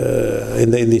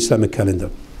in the Islamic calendar.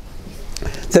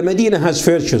 The Medina has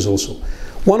virtues also.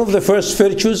 One of the first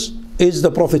virtues is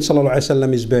the Prophet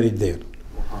ﷺ is buried there.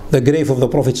 The grave of the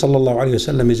Prophet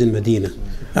ﷺ is in Medina.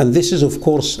 And this is of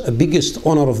course the biggest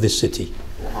honor of this city.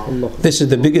 This is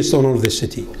the biggest honor of this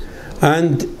city.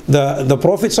 And the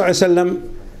Prophet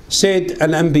ﷺ said,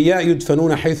 Al-Anbiya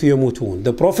yudfanuna haythu yamutun.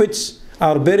 The prophets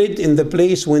are buried in the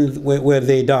place where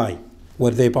they die,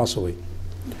 where they pass away.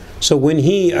 So when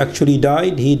he actually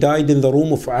died, he died in the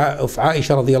room of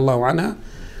Aisha radiallahu anha.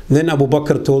 Then Abu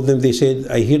Bakr told them, they said,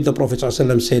 I heard the Prophet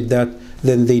ﷺ said that.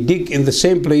 Then they dig in the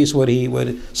same place where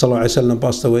Sallallahu Alaihi Wasallam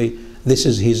passed away. This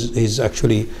is his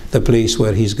actually the place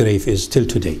where his grave is till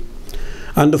today.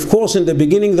 And of course in the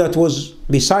beginning that was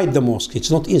beside the mosque. It's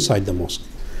not inside the mosque.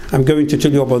 I'm going to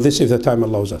tell you about this if the time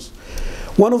allows us.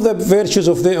 One of the virtues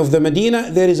of the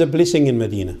Medina, there is a blessing in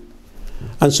Medina.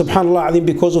 And subhanallah,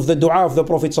 because of the dua of the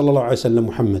Prophet Sallallahu Alaihi Wasallam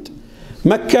Muhammad.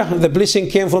 Mecca, the blessing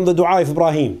came from the dua of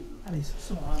Ibrahim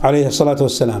alayhi salatu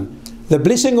wassalam. The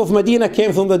blessing of Medina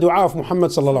came from the dua of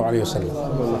Muhammad sallallahu alayhi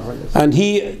wasallam. And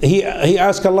he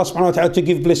asked Allah subhanahu wa ta'ala to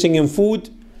give blessing in food,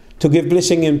 to give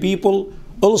blessing in people,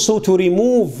 also to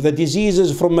remove the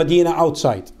diseases from Medina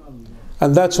outside.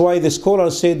 And that's why the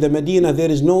scholars said the Medina, there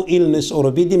is no illness or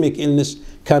epidemic illness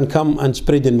can come and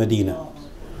spread in Medina.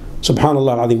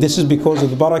 Subhanallah al-Azim. This is because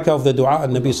of the barakah of the dua of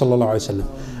Nabi sallallahu alayhi wa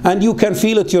sallam. And you can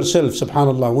feel it yourself,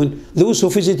 subhanallah. When those who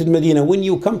visited Medina, when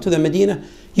you come to the Medina,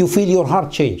 you feel your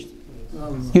heart changed.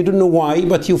 You don't know why,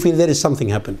 but you feel there is something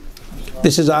happen.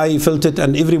 This is, I felt it,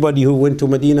 and everybody who went to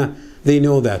Medina, they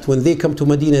know that. When they come to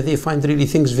Medina, they find really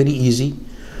things very easy.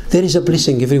 There is a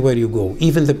blessing everywhere you go.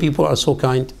 Even the people are so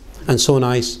kind and so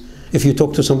nice. If you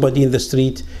talk to somebody in the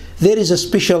street, there is a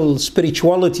special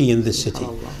spirituality in this city.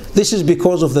 This is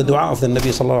because of the dua of the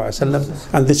Nabi sallallahu alaihi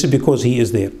wasallam, and this is because he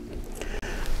is there.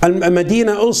 And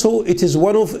Medina also, it is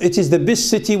the best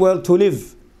city where to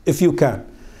live if you can.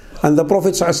 And the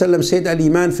Prophet sallallahu alaihi wasallam said,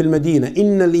 "Al-iman fil Medina,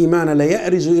 inna al-iman la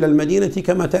ya'rizu ila al-Madinati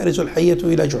kama ta'rizu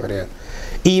al-hayyatu ila juhriha."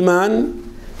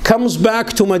 Iman comes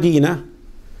back to Medina,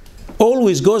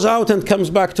 always goes out and comes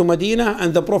back to Medina.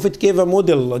 And the Prophet gave a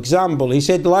model example. He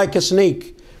said, like a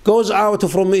snake goes out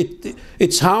from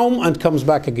its home and comes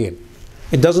back again.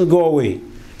 It doesn't go away.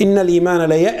 Inna al-iman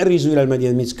la ya'rizu ila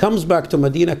al-Madina, means comes back to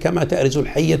Medina kama ta'rizu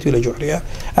al-hayyatu ila juhriha,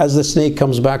 as the snake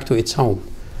comes back to its home.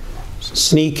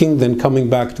 sneaking, then coming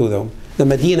back to them. The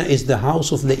Medina is the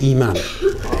house of the Imam,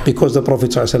 because the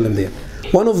Prophet ﷺ there.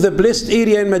 One of the blessed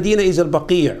area in Medina is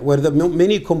Al-Baqi', where the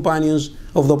many companions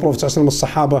of the Prophet ﷺ,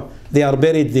 Sahaba, they are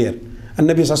buried there. And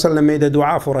Nabi ﷺ made a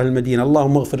dua for Al-Medina,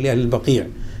 Allahumma ghfir li Ahl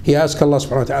al-Baqi'. He asked Allah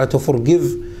subhanahu wa ta'ala to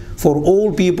forgive for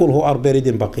all people who are buried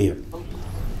in Baqi'.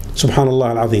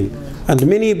 Subhanallah al-Azim. And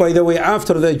many, by the way,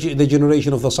 after the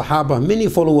generation of the Sahaba, many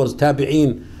followers,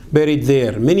 Tabi'een, buried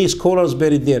there. Many scholars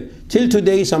buried there. Till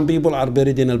today, some people are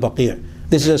buried in Al-Baqi'.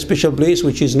 This is a special place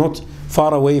which is not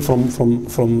far away from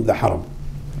the Haram.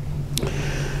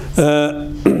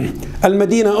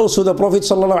 Al-Madinah also, the Prophet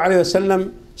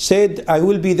ﷺ said, I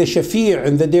will be the shafi'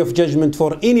 in the day of judgment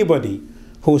for anybody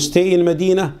who stay in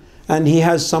Medina and he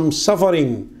has some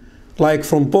suffering, like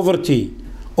from poverty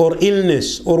or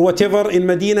illness or whatever in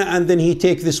Medina, and then he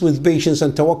take this with patience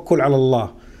and tawakkul ala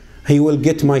Allah. He will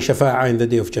get my shafa'ah in the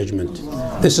day of judgment.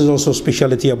 This is also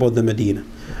speciality about the Medina.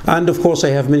 And of course I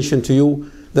have mentioned to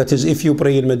you, that is, if you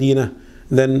pray in Medina,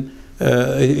 then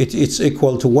it's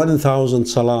equal to 1,000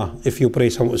 salah if you pray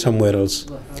somewhere else.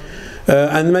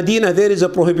 And Medina, there is a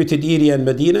prohibited area in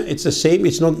Medina. It's the same.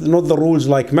 It's not the rules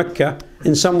like Mecca.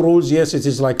 In some rules, yes, it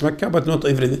is like Mecca, but not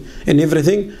everything. In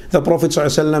everything, the Prophet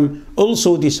ﷺ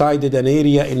also decided an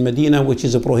area in Medina which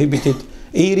is a prohibited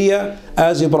area,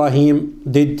 as Ibrahim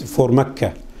did for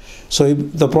Mecca. So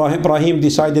Ibrahim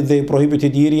decided the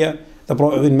prohibited area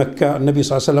in Mecca. Nabi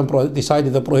ﷺ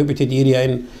decided the prohibited area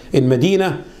in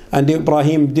Medina. And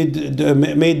Ibrahim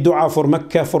made dua for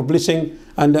Mecca for blessing,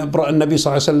 and Nabi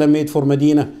ﷺ made for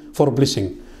Medina for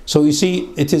blessing. So you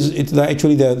see, it's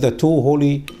actually the two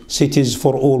holy cities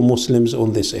for all Muslims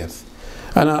on this earth.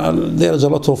 And there is a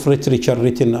lot of literature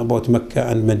written about Mecca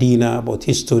and Medina, about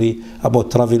history,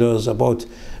 about travelers, about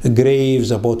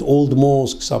graves, about old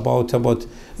mosques, about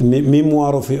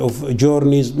memoir of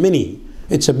journeys, many.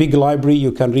 It's a big library.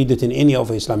 You can read it in any of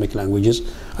the Islamic languages.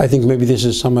 I think maybe this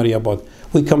is summary about.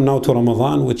 We come now to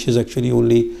Ramadan, which is actually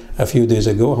only a few days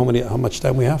ago. How much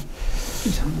time we have?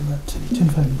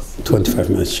 25 minutes. 25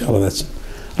 minutes, inshallah. That's it.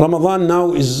 Ramadan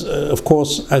now is, of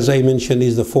course, as I mentioned,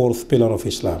 is the fourth pillar of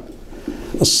Islam.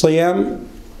 As-Siyam,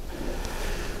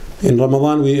 in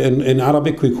Ramadan, in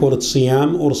Arabic, we call it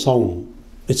Siyam or Sawm.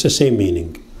 It's the same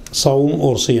meaning. Sawm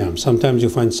or Siyam. Sometimes you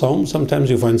find Sawm, sometimes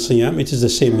you find Siyam. It is the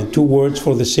same, two words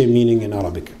for the same meaning in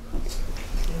Arabic.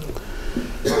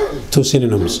 Two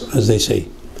synonyms, as they say.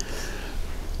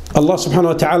 Allah subhanahu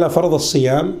wa ta'ala farad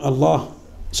al-Siyam. Allah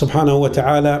subhanahu wa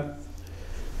ta'ala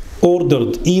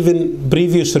ordered even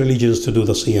previous religions to do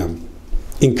the Siyam.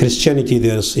 In Christianity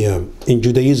there is Siyam. In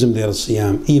Judaism there is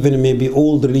Siyam. Even maybe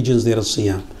old religions there is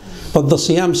Siyam. But the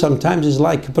Siyam sometimes is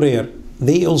like prayer.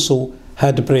 They also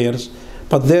had prayers,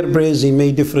 but their prayers they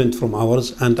made different from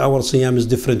ours, and our Siyam is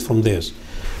different from theirs.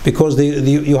 Because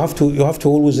you have to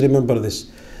always remember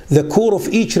this. The core of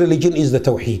each religion is the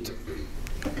Tawheed.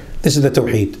 This is the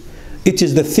Tawheed. It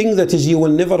is the thing that is, you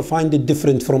will never find it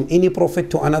different from any prophet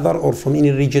to another or from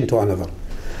any region to another.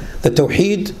 The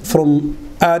Tawheed from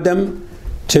Adam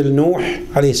till Nuh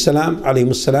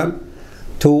alayhi salam,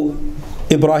 to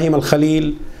Ibrahim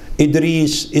al-Khalil,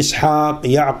 Idris, Ishaq,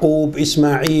 Yaqub,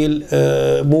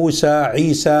 Ismail, Musa,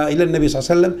 Isa, ila Nabi sallallahu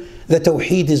alayhi wa sallam. The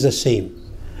Tawheed is the same.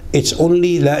 It's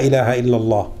only La ilaha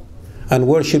illallah. And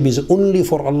worship is only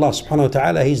for Allah subhanahu wa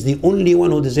ta'ala. He's the only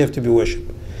one who deserves to be worshipped.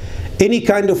 Any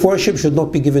kind of worship should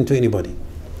not be given to anybody.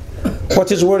 What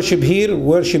is worship here?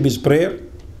 Worship is prayer.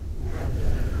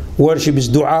 Worship is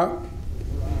dua.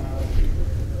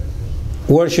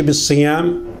 Worship is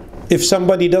siyam. If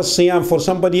somebody does siyam for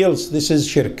somebody else, this is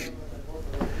shirk.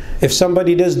 If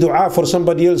somebody does dua for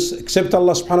somebody else except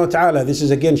Allah subhanahu wa ta'ala, this is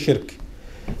again shirk.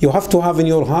 You have to have in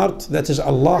your heart that is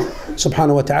Allah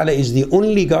subhanahu wa ta'ala is the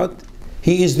only God.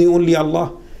 He is the only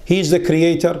Allah. He is the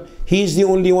creator. He is the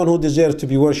only one who deserves to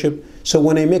be worshipped. So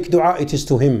when I make dua, it is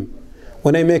to Him.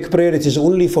 When I make prayer, it is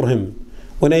only for Him.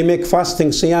 When I make fasting,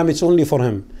 siyam, it's only for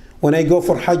Him. When I go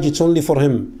for hajj, it's only for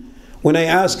Him. When I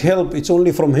ask help, it's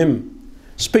only from Him.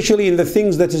 Especially in the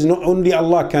things that is not only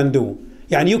Allah can do.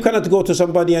 And you cannot go to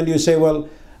somebody and you say, well,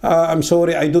 I'm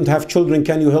sorry, I don't have children.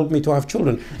 Can you help me to have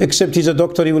children? Except he's a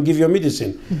doctor, he will give you a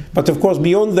medicine. But of course,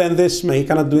 beyond than this, he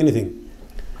cannot do anything.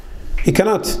 He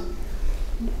cannot.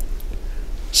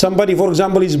 Somebody, for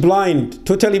example, is blind,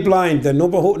 totally blind, then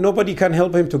nobody can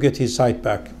help him to get his sight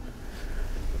back.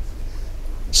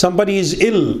 Somebody is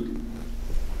ill,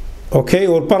 okay,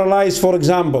 or paralyzed, for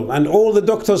example, and all the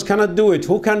doctors cannot do it.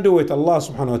 Who can do it? Allah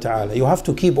subhanahu wa ta'ala. You have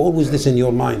to keep always this in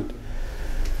your mind.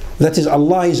 That is,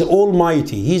 Allah is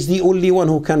almighty. He's the only one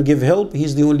who can give help.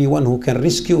 He's the only one who can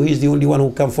rescue. He's the only one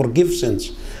who can forgive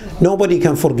sins. Nobody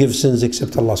can forgive sins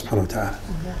except Allah subhanahu wa ta'ala.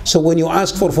 So when you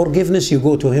ask for forgiveness, you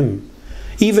go to him.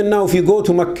 Even now, if you go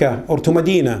to Mecca or to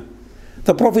Medina,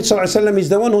 the Prophet ﷺ is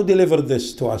the one who delivered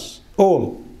this to us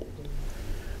all.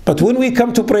 But when we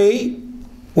come to pray,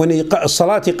 when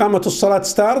Iqamatul Salat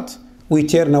start, we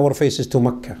turn our faces to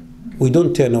Mecca. We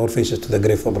don't turn our faces to the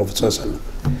grave of Prophet ﷺ,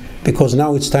 because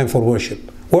now it's time for worship.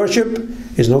 Worship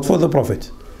is not for the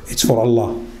Prophet, it's for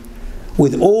Allah.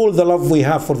 With all the love we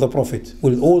have for the Prophet,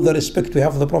 with all the respect we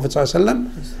have for the Prophet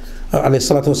ﷺ,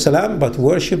 but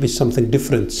worship is something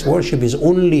different. Worship is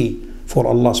only for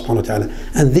Allah subhanahu wa ta'ala.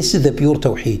 And this is the pure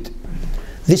Tawheed.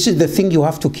 This is the thing you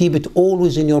have to keep it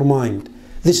always in your mind.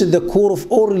 This is the core of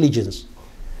all religions.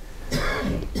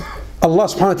 Allah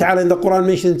subhanahu wa ta'ala in the Quran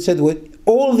mentioned, said, with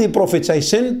all the prophets I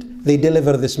sent, they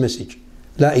deliver this message.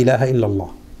 La ilaha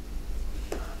illallah.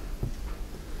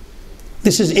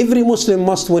 This is every Muslim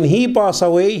must, when he pass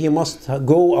away, he must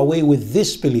go away with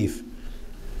this belief.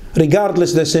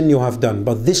 Regardless the sin you have done,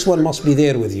 but this one must be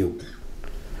there with you.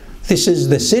 This is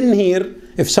the sin here.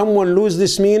 If someone loses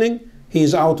this meaning, he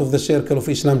is out of the circle of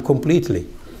Islam completely.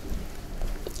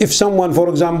 If someone, for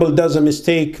example, does a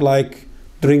mistake like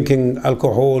drinking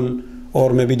alcohol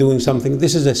or maybe doing something,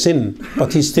 this is a sin,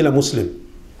 but he's still a Muslim.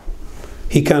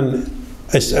 He can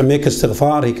make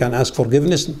istighfar, he can ask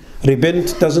forgiveness,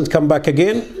 repent, doesn't come back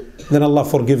again, then Allah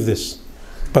forgive this.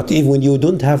 But even when you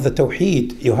don't have the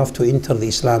Tawheed, you have to enter the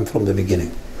Islam from the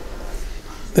beginning.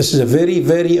 This is a very,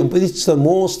 very, it's the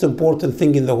most important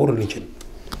thing in the whole religion.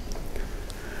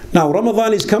 Now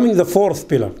Ramadan is coming, the fourth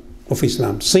pillar of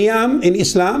Islam. Siyam in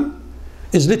Islam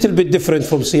is a little bit different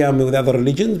from Siyam with other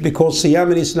religions, because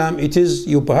Siyam in Islam, it is,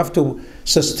 you have to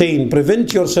sustain,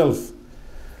 prevent yourself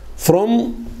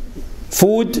from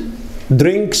food,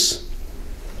 drinks,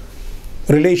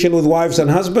 relation with wives and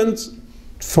husbands,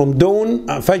 from dawn,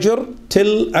 Fajr,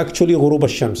 till actually Ghurub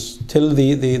al-Shams, till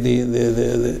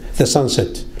the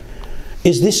sunset.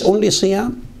 Is this only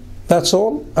Siyam? That's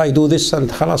all? I do this and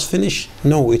khalas, finish?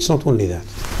 No, it's not only that.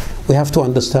 We have to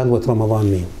understand what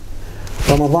Ramadan means.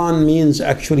 Ramadan means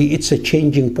actually it's a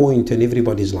changing point in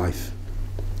everybody's life.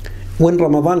 When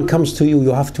Ramadan comes to you,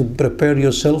 you have to prepare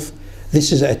yourself.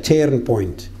 This is a turn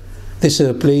point. This is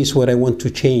a place where I want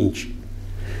to change.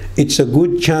 It's a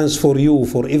good chance for you,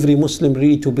 for every Muslim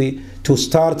really to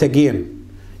start again.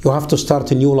 You have to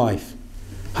start a new life.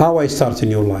 How I start a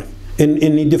new life?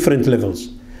 In different levels.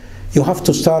 You have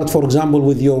to start, for example,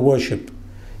 with your worship.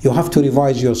 You have to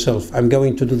revise yourself. I'm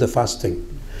going to do the fasting.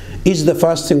 Is the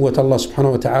fasting what Allah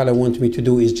subhanahu wa ta'ala wants me to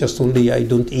do is just only I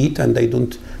don't eat and I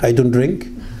don't drink?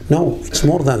 No, it's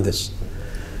more than this.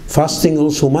 Fasting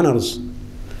also manners.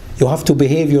 You have to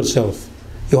behave yourself.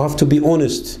 You have to be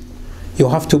honest. You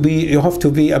have to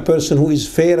be a person who is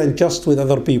fair and just with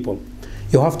other people.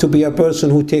 You have to be a person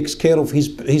who takes care of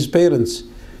his parents,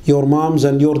 your moms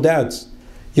and your dads,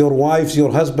 your wives,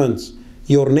 your husbands,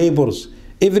 your neighbors,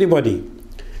 everybody.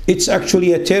 It's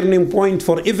actually a turning point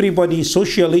for everybody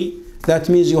socially. That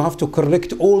means you have to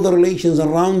correct all the relations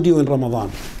around you in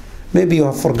Ramadan. Maybe you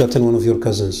have forgotten one of your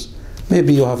cousins.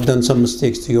 Maybe you have done some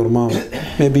mistakes to your mom.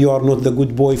 Maybe you are not the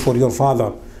good boy for your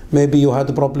father. Maybe you had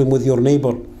a problem with your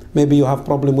neighbor. Maybe you have a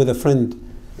problem with a friend.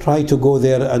 Try to go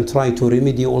there and try to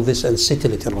remedy all this and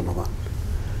settle it in Ramadan.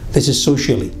 This is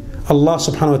socially. Allah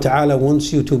subhanahu wa ta'ala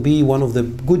wants you to be one of the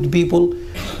good people,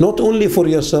 not only for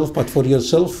yourself, but for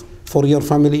yourself, for your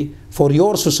family, for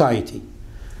your society.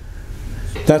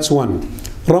 That's one.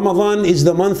 Ramadan is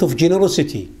the month of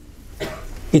generosity.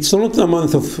 It's not the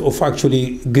month of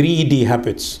actually greedy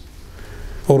habits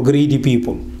or greedy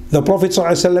people. The Prophet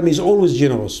ﷺ is always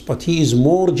generous, but he is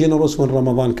more generous when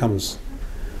Ramadan comes.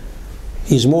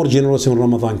 He's more generous when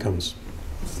Ramadan comes.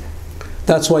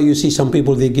 That's why you see some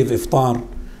people, they give iftar,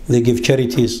 they give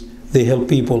charities, they help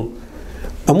people.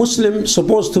 A Muslim is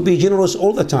supposed to be generous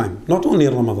all the time, not only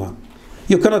in Ramadan.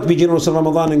 You cannot be generous in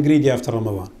Ramadan and greedy after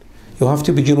Ramadan. You have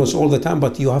to be generous all the time,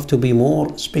 but you have to be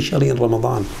more, especially in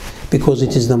Ramadan, because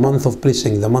it is the month of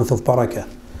blessing, the month of barakah.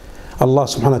 Allah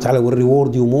subhanahu wa ta'ala will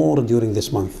reward you more during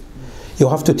this month. You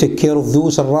have to take care of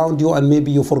those around you, and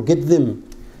maybe you forget them.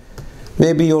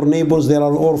 Maybe your neighbors, there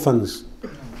are orphans.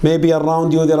 Maybe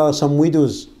around you there are some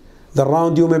widows.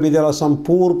 Around you maybe there are some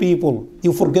poor people.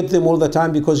 You forget them all the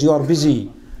time because you are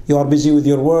busy. You are busy with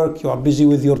your work, you are busy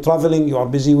with your traveling, you are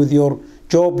busy with your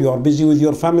job, you are busy with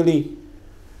your family.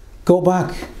 Go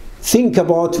back. Think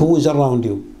about who is around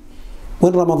you.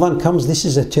 When Ramadan comes, this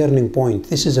is a turning point.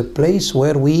 This is a place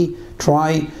where we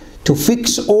try to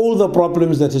fix all the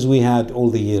problems that we had all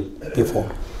the year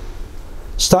before.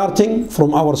 Starting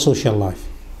from our social life.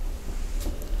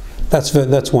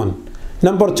 That's one.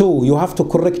 Number two, you have to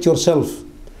correct yourself.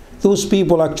 those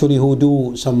people actually who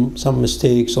do some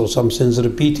mistakes or some sins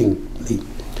repeatedly,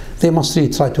 they must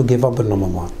really try to give up in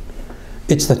Ramadan.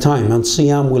 It's the time, and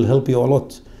Siyam will help you a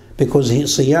lot, because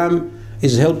Siyam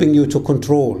is helping you to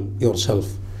control yourself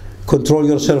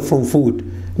from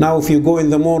food. Now if you go in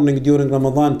the morning during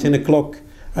Ramadan 10 o'clock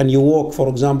and you walk, for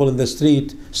example, in the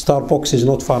street, Starbucks is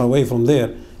not far away from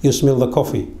there, you smell the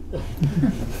coffee.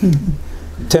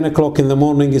 10 o'clock in the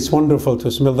morning, it's wonderful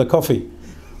to smell the coffee.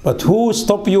 But who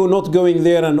stop you not going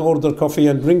there and order coffee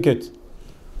and drink it?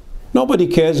 Nobody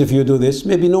cares if you do this.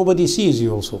 Maybe nobody sees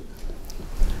you also.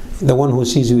 The one who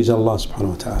sees you is Allah subhanahu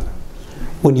wa ta'ala.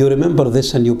 When you remember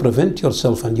this and you prevent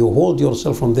yourself and you hold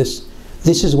yourself from this,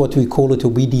 this is what we call it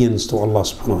obedience to Allah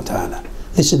subhanahu wa ta'ala.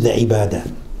 This is the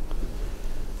ibadah.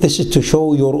 This is to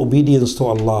show your obedience to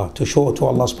Allah, to show to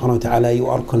Allah subhanahu wa ta'ala you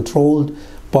are controlled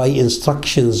by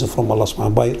instructions from Allah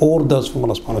subhanahu wa ta'ala, by orders from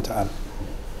Allah subhanahu wa ta'ala.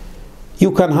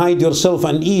 You can hide yourself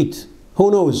and eat.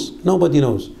 Who knows? Nobody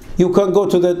knows. You can go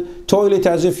to the toilet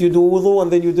as if you do wudu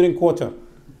and then you drink water.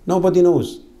 Nobody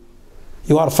knows.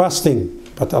 You are fasting,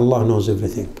 but Allah knows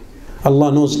everything.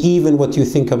 Allah knows even what you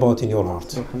think about in your heart.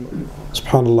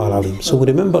 Subhanallah al-Azim. So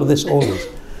remember this always.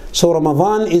 So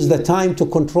Ramadan is the time to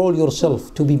control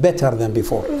yourself, to be better than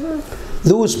before.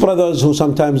 Those brothers who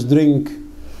sometimes drink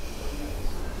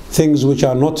things which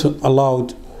are not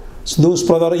allowed, those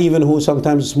brothers even who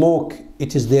sometimes smoke,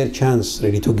 it is their chance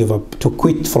really to give up, to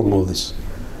quit from all this.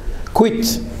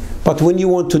 Quit. But when you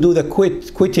want to do the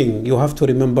quitting, you have to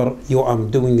remember you are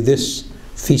doing this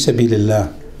fi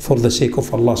sabilillah, for the sake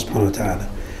of Allah subhanahu wa ta'ala.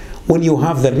 When you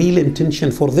have the real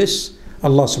intention for this,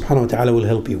 Allah subhanahu wa ta'ala will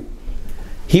help you.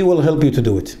 He will help you to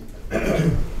do it.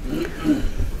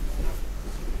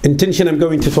 Intention, I'm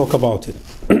going to talk about it.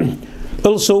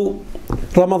 Also,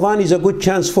 Ramadan is a good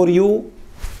chance for you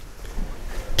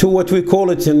to what we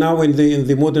call it now in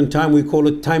the modern time, we call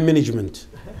it time management.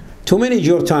 To manage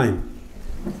your time.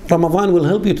 Ramadan will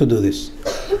help you to do this.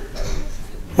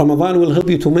 Ramadan will help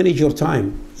you to manage your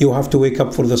time. You have to wake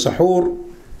up for the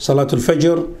sahur, Salatul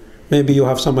Fajr. Maybe you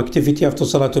have some activity after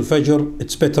Salatul Fajr.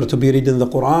 It's better to be reading the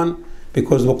Quran,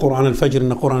 because the Quran al-Fajr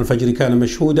and the Quran al-Fajr kana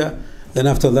mashhuda. Then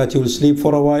after that you will sleep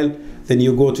for a while. Then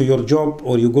you go to your job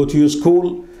or you go to your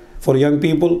school for young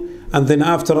people. And then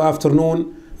after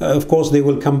afternoon, of course they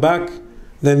will come back.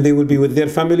 Then they will be with their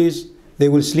families. They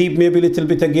will sleep maybe a little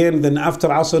bit again. Then after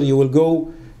Asr you will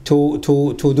go to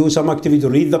do some activity, to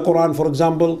read the Quran for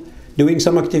example, doing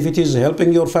some activities,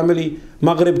 helping your family.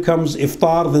 Maghrib comes,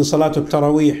 iftar, then Salatul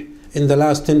Taraweeh. In the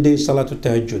last 10 days, Salatul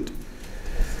Tahajjud.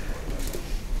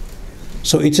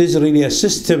 So it is really a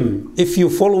system. If you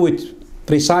follow it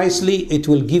precisely, it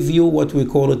will give you what we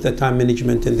call it the time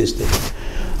management in this day.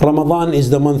 Ramadan is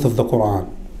the month of the Quran.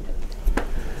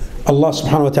 Allah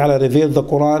subhanahu wa ta'ala revealed the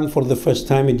Quran for the first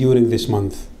time during this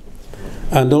month.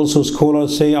 And also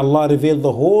scholars say Allah revealed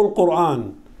the whole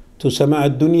Quran to Sama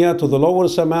ad-Dunya, to the lower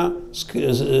Sama,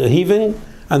 heaven,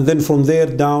 and then from there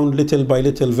down little by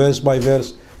little, verse by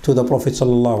verse, to the Prophet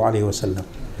sallallahu alaihi wasallam.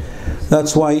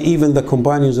 That's why even the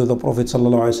companions of the Prophet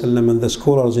sallallahu alaihi wasallam and the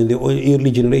scholars in the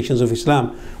early generations of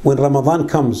Islam, when Ramadan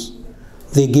comes,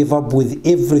 they give up with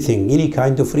everything, any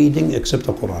kind of reading except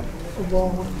the Quran.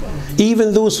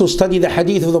 Even those who study the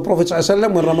hadith of the Prophet sallallahu alaihi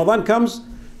wasallam, when Ramadan comes,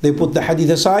 they put the hadith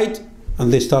aside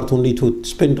and they start only to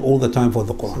spend all the time for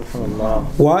the Quran.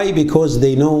 Why? Because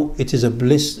they know it is a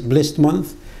blessed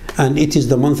month and it is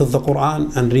the month of the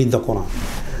Quran, and read the Quran.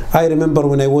 I remember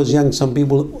when I was young, some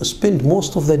people spend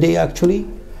most of the day actually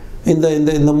in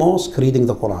the mosque reading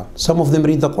the Quran. Some of them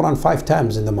read the Quran 5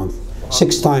 times in the month,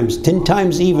 6 times, 10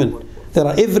 times even. There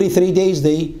are every 3 days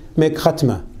they make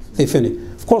khatma, they finish.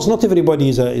 Of course, not everybody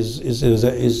is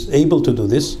able to do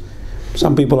this.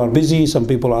 Some people are busy, some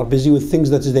people are busy with things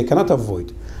that they cannot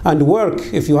avoid. And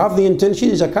work, if you have the intention,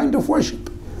 is a kind of worship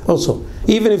also.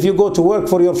 Even if you go to work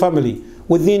for your family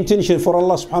with the intention for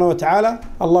Allah subhanahu wa ta'ala,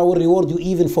 Allah will reward you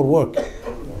even for work.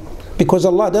 Because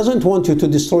Allah doesn't want you to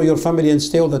destroy your family and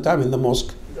stay all the time in the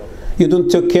mosque. You don't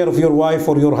take care of your wife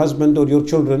or your husband or your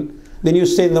children. Then you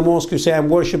stay in the mosque, you say, I'm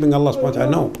worshipping Allah subhanahu wa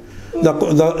ta'ala. No.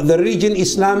 The religion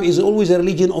Islam is always a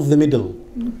religion of the middle.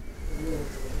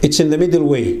 It's in the middle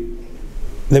way.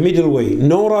 The middle way.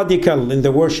 No radical in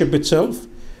the worship itself.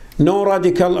 No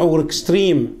radical or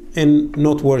extreme in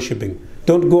not worshipping.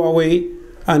 Don't go away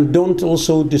and don't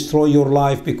also destroy your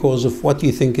life because of what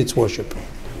you think it's worship.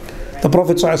 The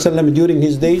Prophet ﷺ, during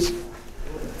his days,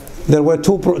 there were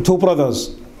two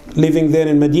brothers living there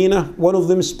in Medina. One of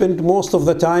them spent most of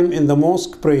the time in the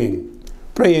mosque praying,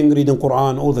 reading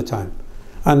Quran all the time.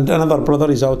 And another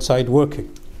brother is outside working.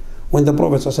 When the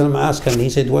Prophet ﷺ asked him, he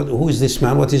said, who is this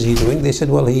man? What is he doing? They said,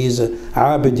 well, he is a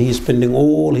abid. He is spending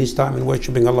all his time in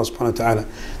worshipping Allah subhanahu wa ta'ala.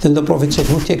 Then the Prophet said,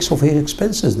 who takes off his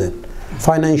expenses then?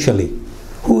 Financially.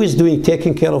 Who is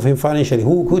taking care of him financially?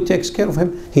 Who takes care of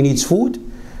him? He needs food.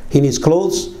 He needs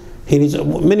clothes. He needs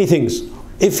many things.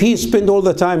 If he spends all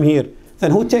the time here,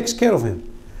 then who takes care of him?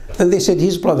 And they said,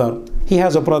 his brother. He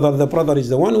has a brother. The brother is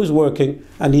the one who is working,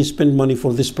 and he spends money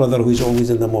for this brother who is always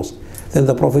in the mosque. Then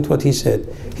the Prophet, what he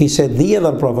said? He said, the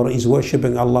other brother is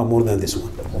worshipping Allah more than this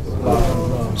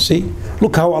one. See?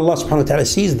 Look how Allah subhanahu wa ta'ala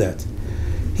sees that.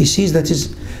 He sees that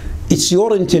it's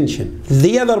your intention.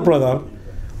 The other brother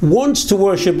wants to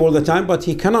worship all the time, but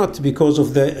he cannot because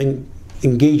of the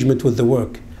engagement with the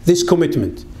work, this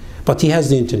commitment. But he has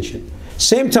the intention.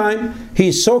 Same time, he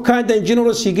is so kind and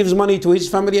generous, he gives money to his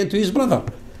family and to his brother.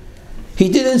 He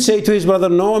didn't say to his brother,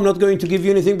 no, I'm not going to give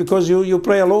you anything because you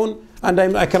pray alone, and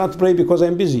I cannot pray because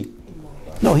I'm busy.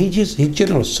 No, he's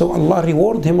generous. So Allah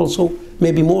reward him also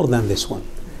maybe more than this one.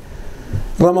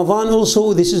 Ramadan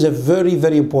also, this is a very,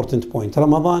 very important point.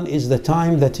 Ramadan is the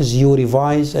time that is you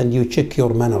revise and you check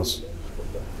your manners.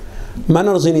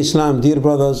 Manners in Islam, dear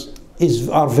brothers,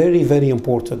 are very, very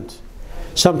important.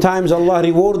 Sometimes Allah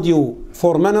rewards you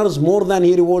for manners more than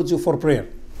He rewards you for prayer.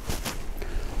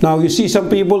 Now you see some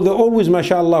people, they always,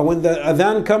 mashallah, when the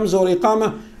adhan comes or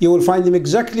iqamah, you will find them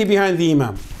exactly behind the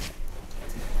imam.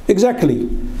 Exactly.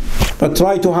 But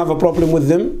try to have a problem with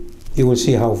them, you will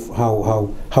see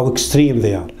how extreme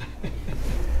they are.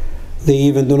 They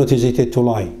even do not hesitate to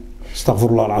lie.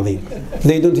 Astaghfirullah al-azim.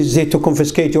 They don't hesitate to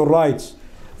confiscate your rights.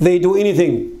 They do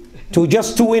anything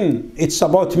just to win. It's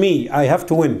about me, I have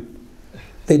to win.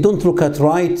 They don't look at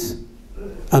right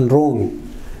and wrong.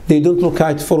 They don't look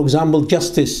at, for example,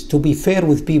 justice, to be fair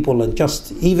with people and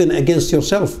just even against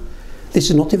yourself. This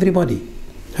is not everybody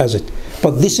has it.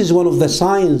 But this is one of the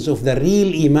signs of the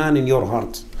real iman in your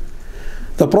heart.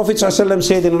 The Prophet ﷺ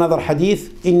said in another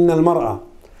hadith, إِنَّ الْمَرْأَ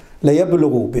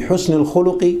لَيَبْلُغُ بِحُسْنِ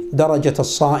الْخُلُقِ دَرَجَةَ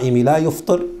الصَّائِمِ لَا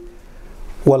يُفْطِرُ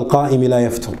وَالْقَائِمِ لَا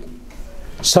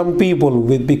يَفْطُرُ. Some people,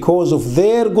 because of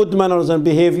their good manners and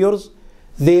behaviors,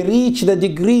 they reach the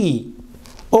degree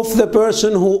of the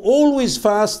person who always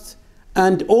fast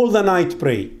and all the night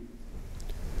pray.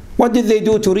 What did they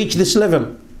do to reach this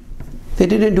level? They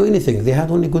didn't do anything. They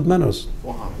had only good manners.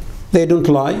 They don't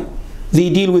lie. They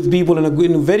deal with people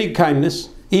in very kindness,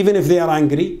 even if they are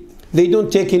angry. They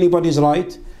don't take anybody's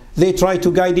right. They try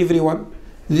to guide everyone.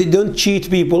 They don't cheat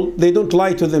people. They don't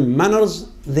lie to them. Manners,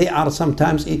 they are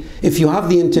sometimes, if you have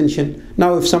the intention.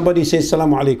 Now if somebody says,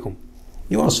 Assalamu alaikum,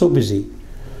 you are so busy.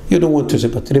 You don't want to say,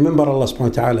 but remember Allah subhanahu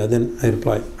wa ta'ala. Then I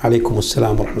reply, Alaikum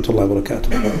assalam wa rahmatullahi wa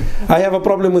barakatuh. I have a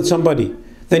problem with somebody.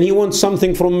 Then he wants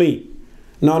something from me.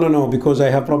 No, because I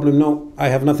have problem. No, I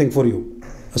have nothing for you.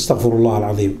 Astaghfirullah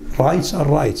al-azim. Rights are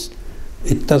rights.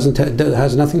 It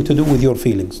has nothing to do with your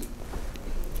feelings.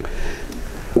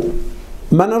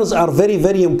 Manners are very,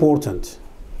 very important.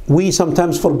 We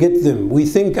sometimes forget them. We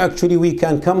think actually we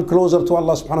can come closer to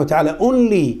Allah subhanahu wa ta'ala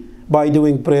only by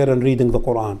doing prayer and reading the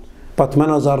Quran. But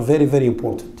manners are very, very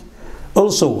important.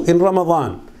 Also, in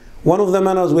Ramadan, one of the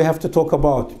manners we have to talk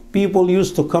about, people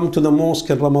used to come to the mosque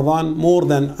in Ramadan more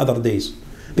than other days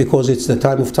because it's the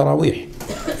time of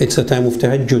Taraweeh. It's the time of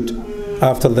Tahajjud.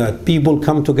 After that, people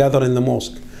come together in the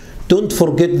mosque. Don't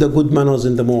forget the good manners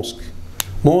in the mosque.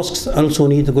 Mosques also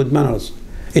need good manners.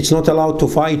 It's not allowed to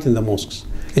fight in the mosques.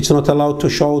 It's not allowed to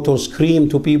shout or scream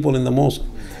to people in the mosque.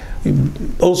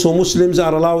 Also, Muslims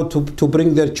are allowed to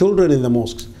bring their children in the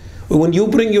mosques. When you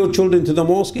bring your children to the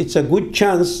mosque, it's a good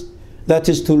chance that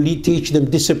is to teach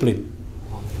them discipline.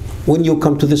 When you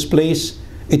come to this place,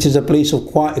 it is a place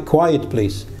of a quiet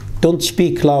place. Don't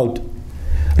speak loud.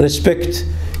 Respect.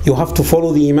 You have to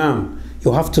follow the Imam.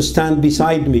 You have to stand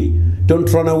beside me.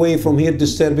 Don't run away from here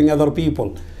disturbing other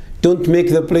people. Don't make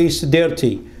the place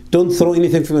dirty. Don't throw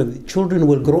anything from it. Children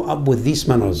will grow up with these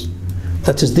manners.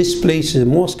 That is, this place, the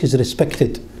mosque is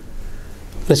respected.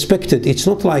 Respected. It's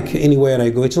not like anywhere I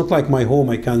go. It's not like my home.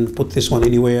 I can put this one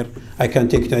anywhere. I can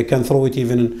take it. I can throw it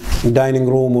even in dining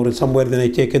room or somewhere. Then I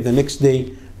take it the next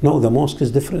day. No, the mosque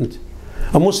is different.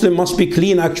 A Muslim must be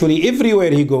clean actually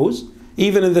everywhere he goes.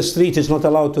 Even in the street, is not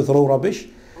allowed to throw rubbish.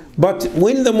 But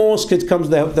when the mosque it comes,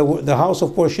 the house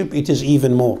of worship, it is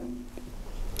even more.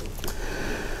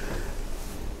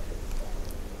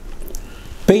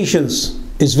 Patience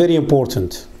is very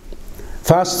important.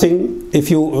 Fasting,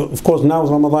 of course now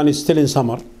Ramadan is still in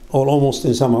summer, or almost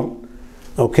in summer,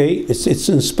 okay? It's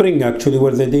in spring actually,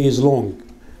 where the day is long.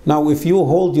 Now if you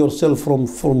hold yourself from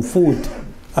food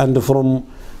and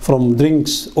from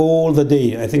drinks all the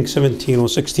day, I think 17 or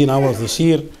 16 hours this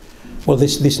year, well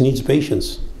this needs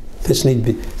patience. This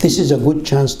is a good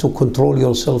chance to control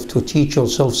yourself, to teach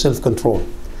yourself self-control.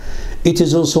 It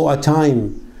is also a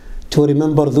time to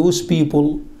remember those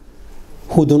people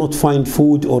who do not find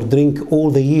food or drink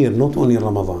all the year, not only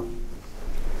Ramadan.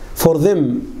 For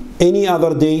them, any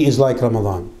other day is like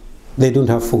Ramadan. They don't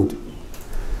have food.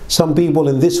 Some people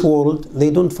in this world, they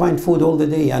don't find food all the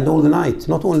day and all the night.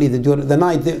 Not only the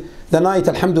night. The night,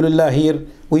 alhamdulillah, here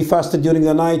we fasted during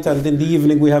the night, and in the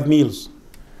evening we have meals.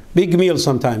 Big meals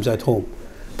sometimes at home.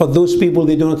 But those people,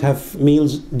 they do not have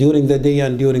meals during the day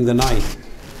and during the night.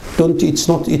 It's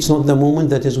not the moment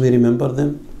that is we remember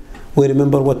them. We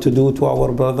remember what to do to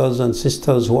our brothers and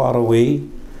sisters who are away.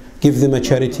 Give them a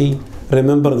charity.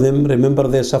 Remember them. Remember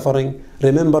their suffering.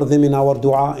 Remember them in our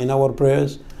dua, in our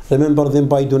prayers. Remember them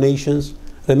by donations.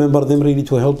 Remember them really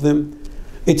to help them.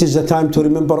 It is the time to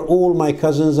remember all my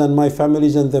cousins and my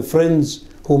families and the friends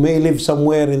who may live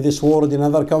somewhere in this world, in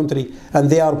another country, and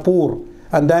they are poor.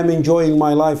 And I'm enjoying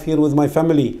my life here with my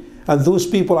family. And those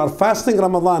people are fasting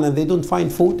Ramadan and they don't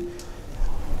find food.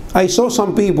 I saw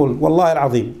some people, wallahi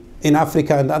al-azim, in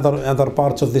Africa and other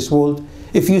parts of this world.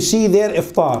 If you see their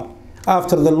iftar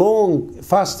after the long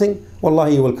fasting,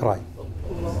 wallahi, you will cry.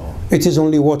 It is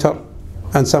only water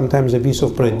and sometimes a piece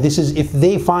of bread. This is if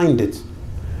they find it.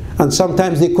 And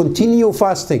sometimes they continue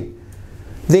fasting.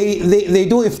 They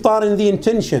do iftar in the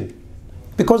intention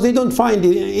because they don't find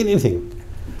anything.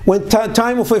 When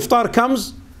time of iftar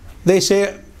comes, they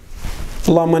say,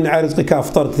 Allahumma a'rizqika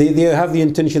aftar. They have the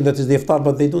intention that is the iftar,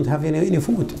 but they don't have any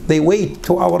food. They wait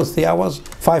 2 hours, 3 hours,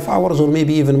 5 hours, or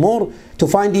maybe even more to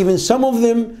find even some of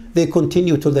them. They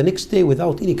continue till the next day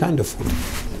without any kind of food.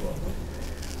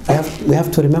 We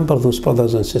have to remember those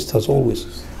brothers and sisters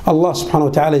always. Allah subhanahu wa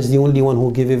ta'ala is the only one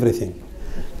who gives everything.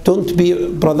 Don't be,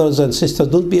 brothers and sisters,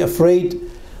 don't be afraid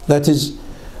that is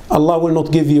Allah will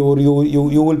not give you, or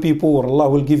you will be poor. Allah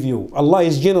will give you. Allah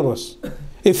is generous.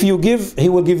 If you give, He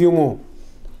will give you more.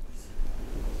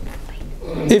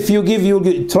 If you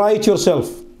give, try it yourself.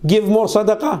 Give more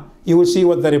sadaqah, you will see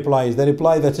what the reply is. The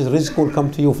reply that is rizq will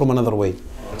come to you from another way.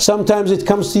 Sometimes it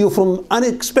comes to you from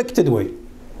unexpected way.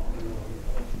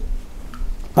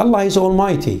 Allah is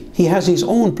Almighty. He has His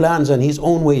own plans and His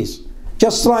own ways.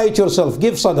 Just try it yourself.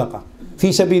 Give sadaqah. Fi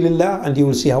sabilillah, and you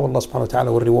will see how Allah subhanahu wa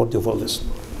ta'ala will reward you for this.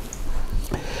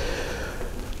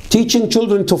 Teaching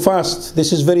children to fast,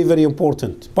 this is very, very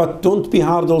important. But don't be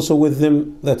hard also with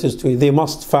them. That is, they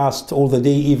must fast all the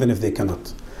day even if they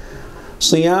cannot.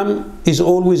 Siyam is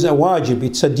always a wajib.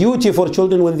 It's a duty for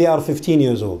children when they are 15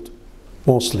 years old.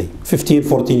 Mostly. 15,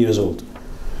 14 years old.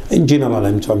 In general,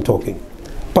 I'm talking.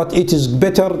 But it is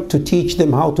better to teach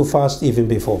them how to fast even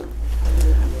before.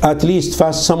 At least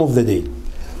fast some of the day.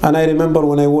 And I remember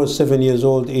when I was 7 years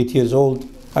old, 8 years old,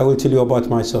 I will tell you about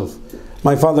myself.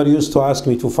 My father used to ask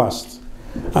me to fast.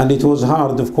 And it was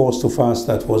hard, of course, to fast.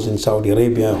 That was in Saudi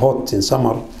Arabia, hot in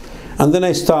summer. And then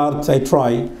I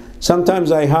try.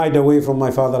 Sometimes I hide away from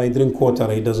my father. I drink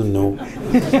water, he doesn't know.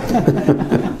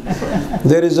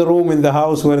 There is a room in the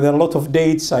house where there are a lot of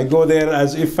dates. I go there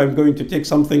as if I'm going to take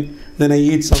something. Then I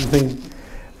eat something.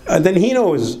 And then he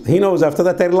knows. He knows. After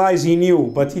that I realized he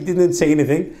knew, but he didn't say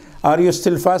anything. Are you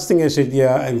still fasting? I said,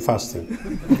 yeah, I'm fasting.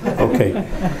 Okay.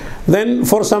 Then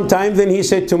for some time, then he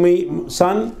said to me,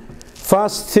 son,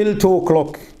 fast till 2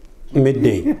 o'clock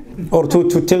midday, or till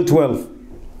 12.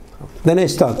 Then I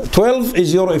start. 12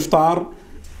 is your iftar.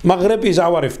 Maghrib is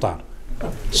our iftar.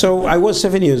 So I was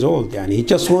 7 years old.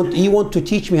 He want to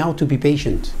teach me how to be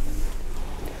patient.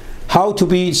 How to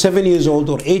be 7 years old,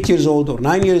 or 8 years old, or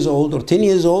 9 years old, or 10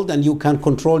 years old, and you can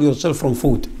control yourself from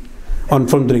food and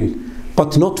from drink.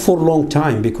 But not for a long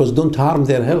time, because don't harm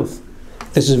their health.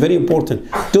 This is very important.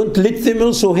 Don't let them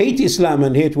also hate Islam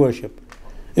and hate worship.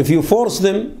 If you force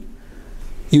them,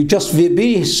 you just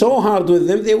be so hard with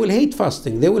them, they will hate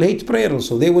fasting. They will hate prayer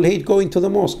also. They will hate going to the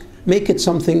mosque. Make it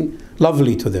something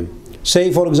lovely to them.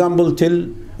 Say, for example,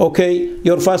 okay,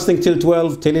 you're fasting till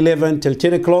 12, till 11, till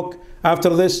 10 o'clock. After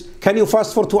this, can you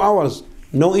fast for 2 hours?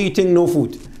 No eating, no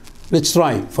food. Let's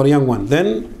try for a young one.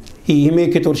 Then he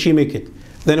make it or she make it.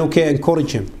 Then okay,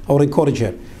 encourage him or encourage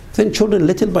her. Then children,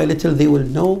 little by little, they will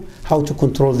know how to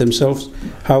control themselves,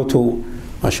 how to,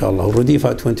 mashallah, already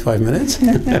for 25 minutes.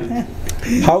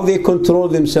 How they control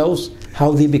themselves,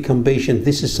 how they become patient.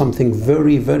 This is something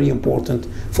very, very important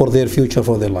for their future,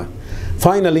 for their life.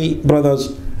 Finally,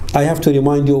 brothers, I have to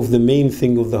remind you of the main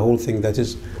thing of the whole thing. That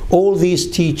is, all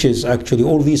these teachers, actually,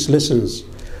 all these lessons,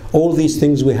 all these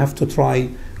things we have to try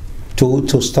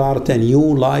to start a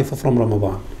new life from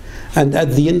Ramadan. And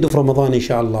at the end of Ramadan,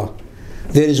 inshallah,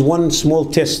 there is one small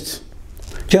test.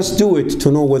 Just do it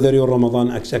to know whether your Ramadan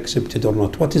is accepted or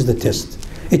not. What is the test?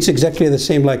 It's exactly the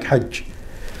same like Hajj.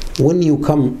 when you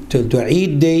come to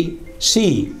Eid day,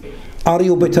 see, are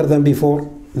you better than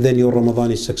before? Then your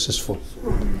Ramadan is successful.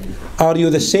 Are you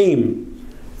the same?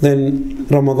 Then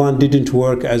Ramadan didn't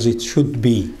work as it should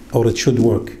be, or it should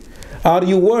work. Are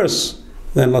you worse?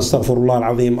 Then astaghfirullah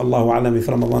al-azim, Allahu alam if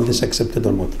Ramadan is accepted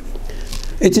or not.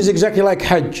 It is exactly like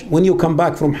Hajj. When you come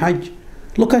back from Hajj,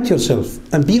 look at yourself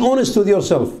and be honest with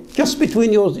yourself. Just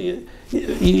between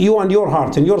you and your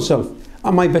heart and yourself.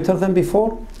 Am I better than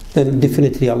before? Then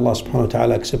definitely Allah subhanahu wa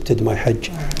ta'ala accepted my Hajj.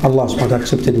 Allah subhanahu wa ta'ala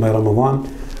accepted my Ramadan.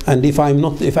 And if I'm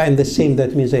the same,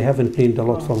 that means I haven't cleaned a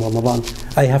lot from Ramadan.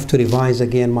 I have to revise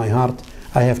again my heart.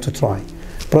 I have to try.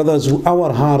 Brothers,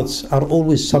 our hearts are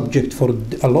always subject for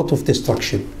a lot of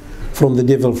destruction from the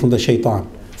devil, from the shaitan,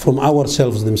 from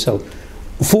ourselves themselves.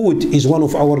 Food is one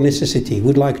of our necessity.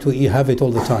 We'd like to have it all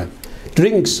the time.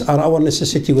 Drinks are our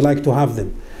necessity. We like to have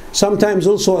them. Sometimes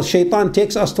also shaitan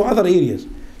takes us to other areas.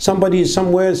 Somebody is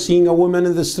somewhere seeing a woman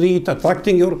in the street,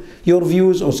 attracting your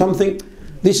views or something.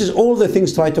 This is all the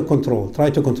things try to control.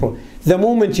 Try to control. The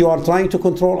moment you are trying to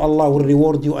control, Allah will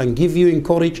reward you and give you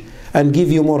encourage and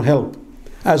give you more help.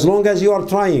 As long as you are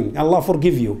trying, Allah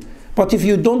forgive you. But if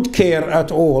you don't care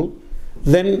at all,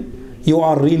 then you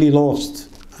are really lost.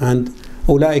 And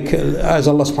أولئك, as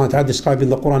Allah subhanahu wa ta'ala described in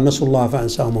the Quran, نسوا الله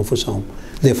فأنساهم أنفسهم.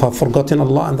 They have forgotten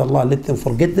Allah and Allah let them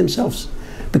forget themselves.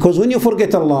 Because when you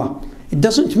forget Allah, it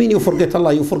doesn't mean you forget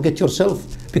Allah, you forget yourself.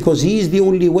 Because He is the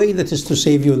only way that is to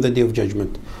save you on the Day of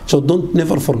Judgment. So don't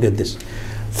never forget this.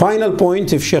 Final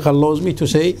point, if Sheikh allows me to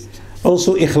say,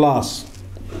 also ikhlas.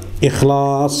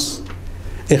 Ikhlas.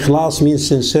 Ikhlas means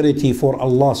sincerity for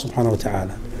Allah subhanahu wa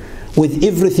ta'ala. With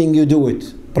everything you do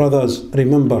it, brothers,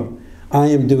 remember, I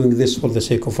am doing this for the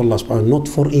sake of Allah subhanahu wa ta'ala, not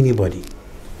for anybody.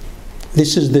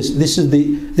 This is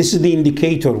the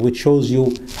indicator which shows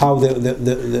you how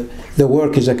the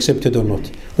work is accepted or not.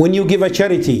 When you give a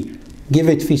charity, give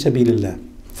it fi sabilillah,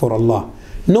 for Allah.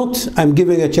 Not I'm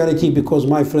giving a charity because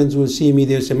my friends will see me,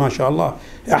 they'll say, MashaAllah,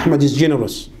 Ahmad is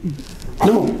generous.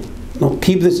 No,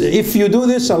 keep this. If you do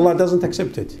this, Allah doesn't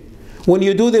accept it. When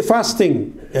you do the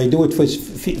fasting, I do it fi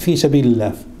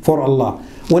sabilillah, for Allah.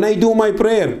 When I do my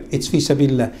prayer, it's fi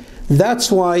sabilillah.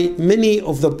 That's why many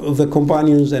of the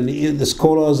companions and the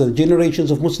scholars and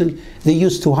generations of Muslims, they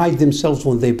used to hide themselves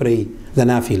when they pray the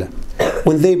nafilah.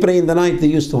 When they pray in the night, they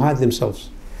used to hide themselves.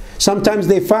 Sometimes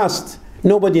they fast,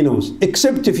 nobody knows.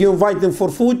 Except if you invite them for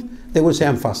food, they will say,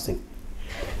 I'm fasting.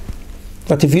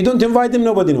 But if you don't invite them,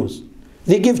 nobody knows.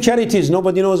 They give charities,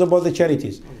 nobody knows about the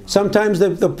charities. Sometimes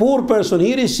the poor person,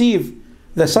 he receives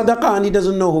the sadaqah and he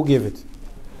doesn't know who gave it.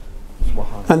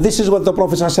 And this is what the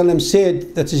Prophet ﷺ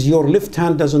said, that is, your left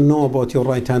hand doesn't know about your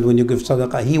right hand when you give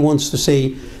sadaqah. He wants to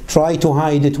say, try to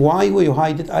hide it. Why will you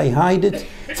hide it? I hide it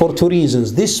for two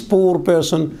reasons. This poor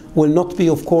person will not be,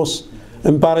 of course,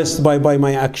 embarrassed by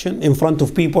my action. In front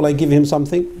of people, I give him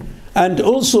something. And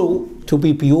also, to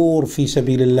be pure fi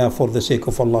sabilillah, for the sake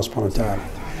of Allah subhanahu wa ta'ala.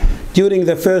 During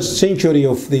the first century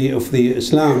of the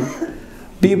Islam,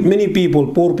 many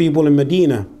people, poor people in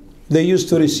Medina, they used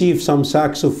to receive some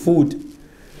sacks of food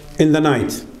in the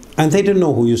night. And they didn't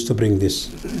know who used to bring this.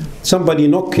 Somebody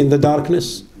knock in the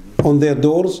darkness on their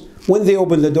doors. When they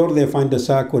open the door, they find a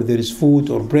sack where there is food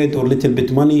or bread or little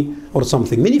bit money or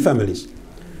something. Many families.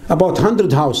 About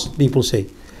 100 houses, people say.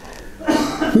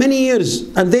 Many years.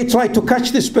 And they tried to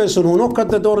catch this person who knocked at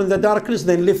the door in the darkness,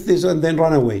 then lift this and then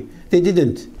run away. They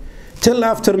didn't. Till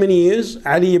after many years,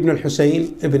 Ali ibn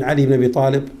al-Husayn, ibn Ali ibn Abi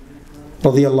Talib,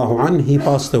 radiyallahu anh, he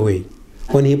passed away.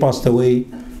 When he passed away,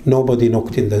 nobody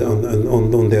knocked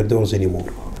on their doors anymore.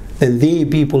 And the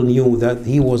people knew that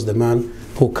he was the man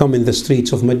who come in the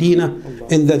streets of Medina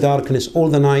in the darkness all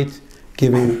the night,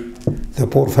 giving the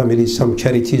poor families some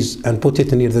charities and put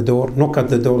it near the door, knock at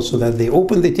the door so that they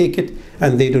open, they take it,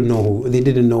 and they didn't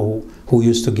know who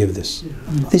used to give this.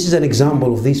 This is an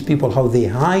example of these people, how they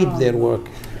hide their work.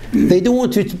 They don't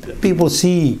want people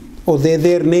see, or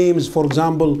their names, for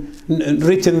example,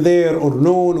 written there or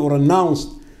known or announced.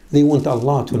 They want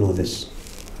Allah to know this.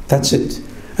 That's it.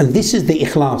 And this is the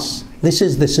ikhlas. This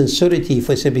is the sincerity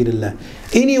for sabilillah.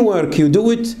 Any work you do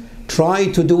it, try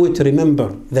to do it,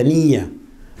 remember the niyyah.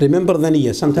 Remember the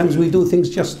niyyah. Sometimes we do things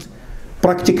just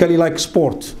practically like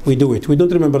sport. We do it. We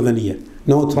don't remember the niyyah.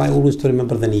 No, try always to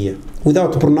remember the niyyah.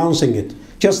 Without pronouncing it.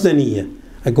 Just the niyyah.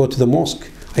 I go to the mosque.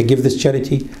 I give this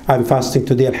charity. I'm fasting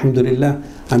today, alhamdulillah.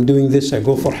 I'm doing this. I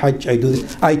go for Hajj. I do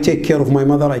this. I take care of my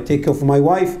mother. I take care of my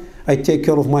wife. I take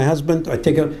care of my husband. I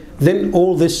take care. Then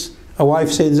all this, a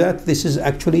wife says that this is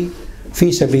actually fi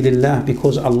sabilillah,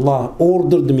 because Allah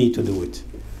ordered me to do it.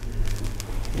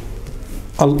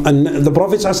 And the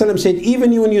Prophet ﷺ said,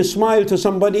 even when you smile to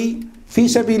somebody, fi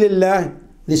sabilillah,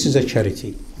 this is a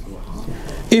charity.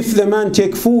 If the man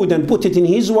take food and put it in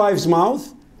his wife's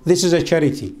mouth, this is a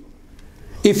charity.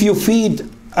 If you feed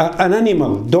an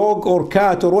animal, dog or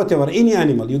cat or whatever, any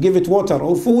animal, you give it water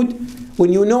or food,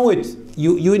 when you know it,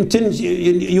 you intend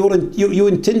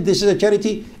this is a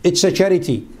charity, it's a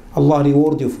charity. Allah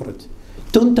reward you for it.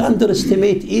 Don't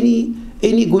underestimate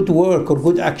any good work or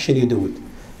good action you do it.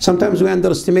 Sometimes we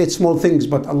underestimate small things,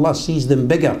 but Allah sees them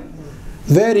bigger,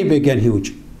 very big and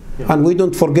huge. And we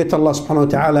don't forget Allah subhanahu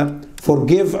wa ta'ala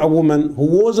forgive a woman who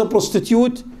was a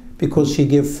prostitute because she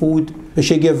gave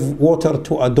water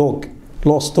to a dog,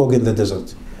 lost dog in the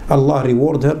desert. Allah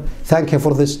reward her, thank her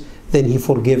for this, then He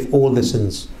forgave all the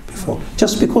sins before.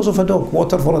 Just because of a dog,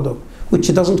 water for a dog,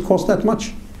 which doesn't cost that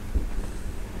much.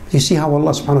 You see how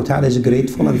Allah subhanahu wa ta'ala is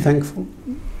grateful and thankful.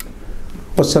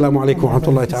 Wassalamu alaikum wa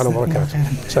rahmatullahi ta'ala wa barakatuh.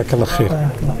 Jazakallah khair.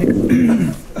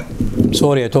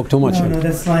 Sorry, I talk too much. No,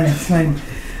 that's fine, that's fine.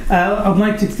 I would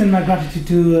like to extend my gratitude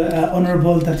to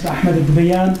Honorable Dr. Ahmad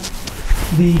al-Dubayan,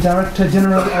 the Director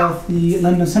General of the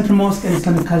London Central Mosque and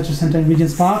Islamic Culture Centre in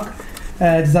Regent's Park.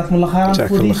 Jazakumullah khairan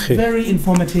for this very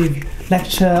informative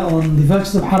lecture on the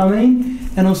virtues of Haramain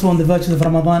and also on the virtues of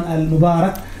Ramadan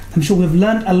al-Mubarak. I'm sure we've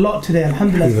learned a lot today,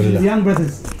 alhamdulillah, the young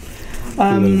brothers.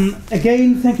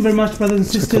 Again, thank you very much, brothers and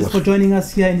sisters, for joining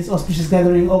us here in this auspicious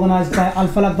gathering organized by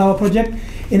Al-Falaq Dawah Project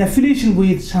in affiliation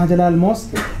with Shahjalal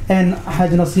Mosque and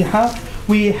Hajj Nasiha.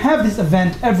 We have this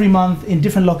event every month in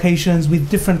different locations with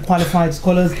different qualified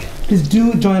scholars. Please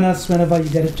do join us whenever you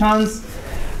get a chance.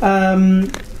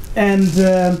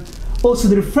 Also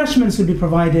the refreshments will be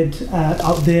provided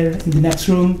out there in the next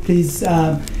room. Please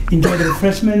enjoy the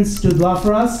refreshments, do dua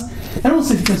for us. And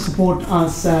also if you can support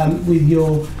us with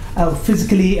your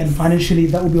physically and financially,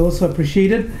 that would be also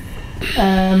appreciated.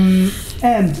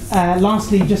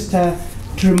 Lastly, just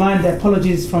to remind the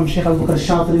apologies from Sheikh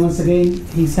al-Shatri once again.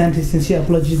 He sent his sincere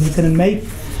apologies he couldn't make.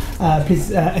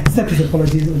 Please accept his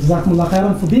apologies. Jazakumullah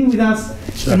khairan for being with us.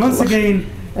 And once again,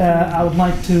 I would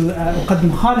like to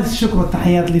أقدم خالص الشكر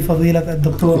والتحيات لفضيلة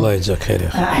الدكتور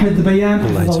أحمد الدبيان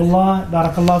حفظه الله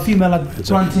بارك الله فيه. May Allah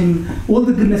grant him all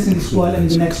the goodness in this world and in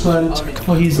the next world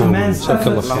for his immense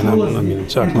efforts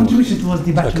towards and contribution towards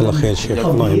the betterment of the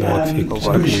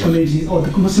British community or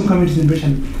the Muslim community in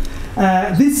Britain.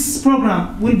 This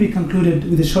program will be concluded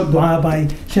with a short dua by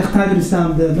Sheikh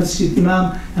Islam, the Masjid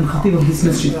Imam and Khateeb of this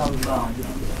Masjid.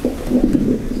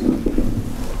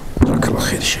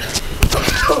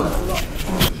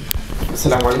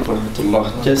 Assalamu alaikum wa rahmatullah.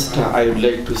 Just I would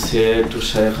like to say to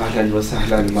Sheikh Ahlan wa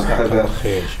Sahlan Marhaba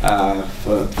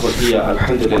for here,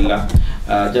 Alhamdulillah.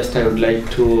 Just I would like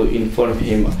to inform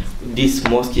him this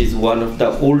mosque is one of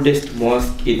the oldest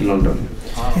mosques in London.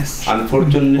 Yes.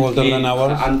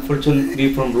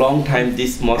 Unfortunately, from long time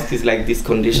this mosque is like this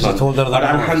condition. But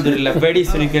Alhamdulillah, very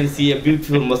soon you can see a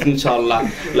beautiful mosque, inshallah,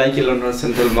 like a London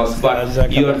Central Mosque.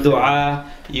 But your dua,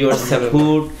 your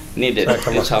support needed,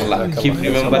 inshallah. Keep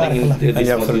remembering this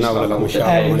mosque, inshallah.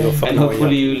 And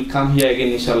hopefully you will come here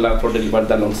again, inshallah, for deliver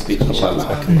the long speech, inshallah.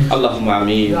 Allahumma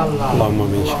ameen. Allahumma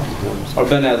ameen.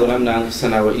 ربنا ظلمنا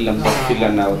أنفسنا وإن لم تغفر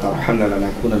لنا وترحمنا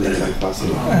لنكون من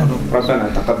الخاسرين. ربنا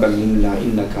تقبل منا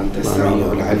إنك أنت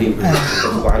السميع العليم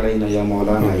وتب علينا يا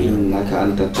مولانا إنك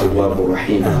أنت التواب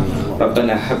الرحيم.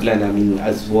 ربنا هب لنا من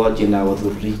أزواجنا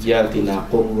وذرياتنا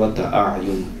قرة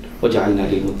أعين وجعلنا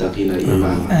للمتقين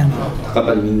إماما.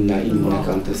 تقبل منا إنك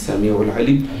أنت السميع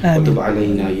العليم وتب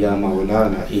علينا يا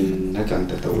مولانا إنك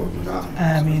أنت التواب الرحيم.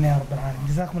 آمين يا رب العالمين.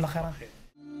 جزاكم الله خيرا.